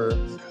deeper,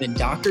 then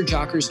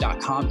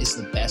drjockers.com is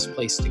the best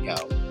place to go.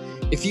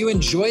 If you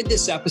enjoyed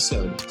this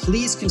episode,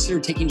 please consider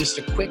taking just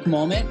a quick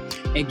moment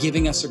and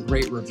giving us a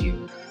great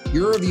review.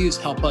 Your reviews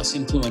help us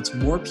influence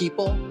more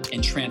people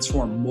and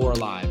transform more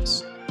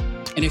lives.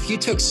 And if you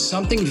took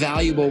something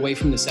valuable away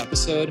from this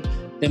episode,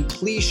 then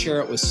please share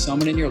it with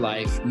someone in your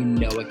life you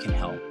know it can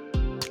help.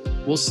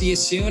 We'll see you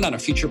soon on a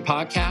future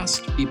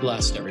podcast. Be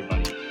blessed, everybody.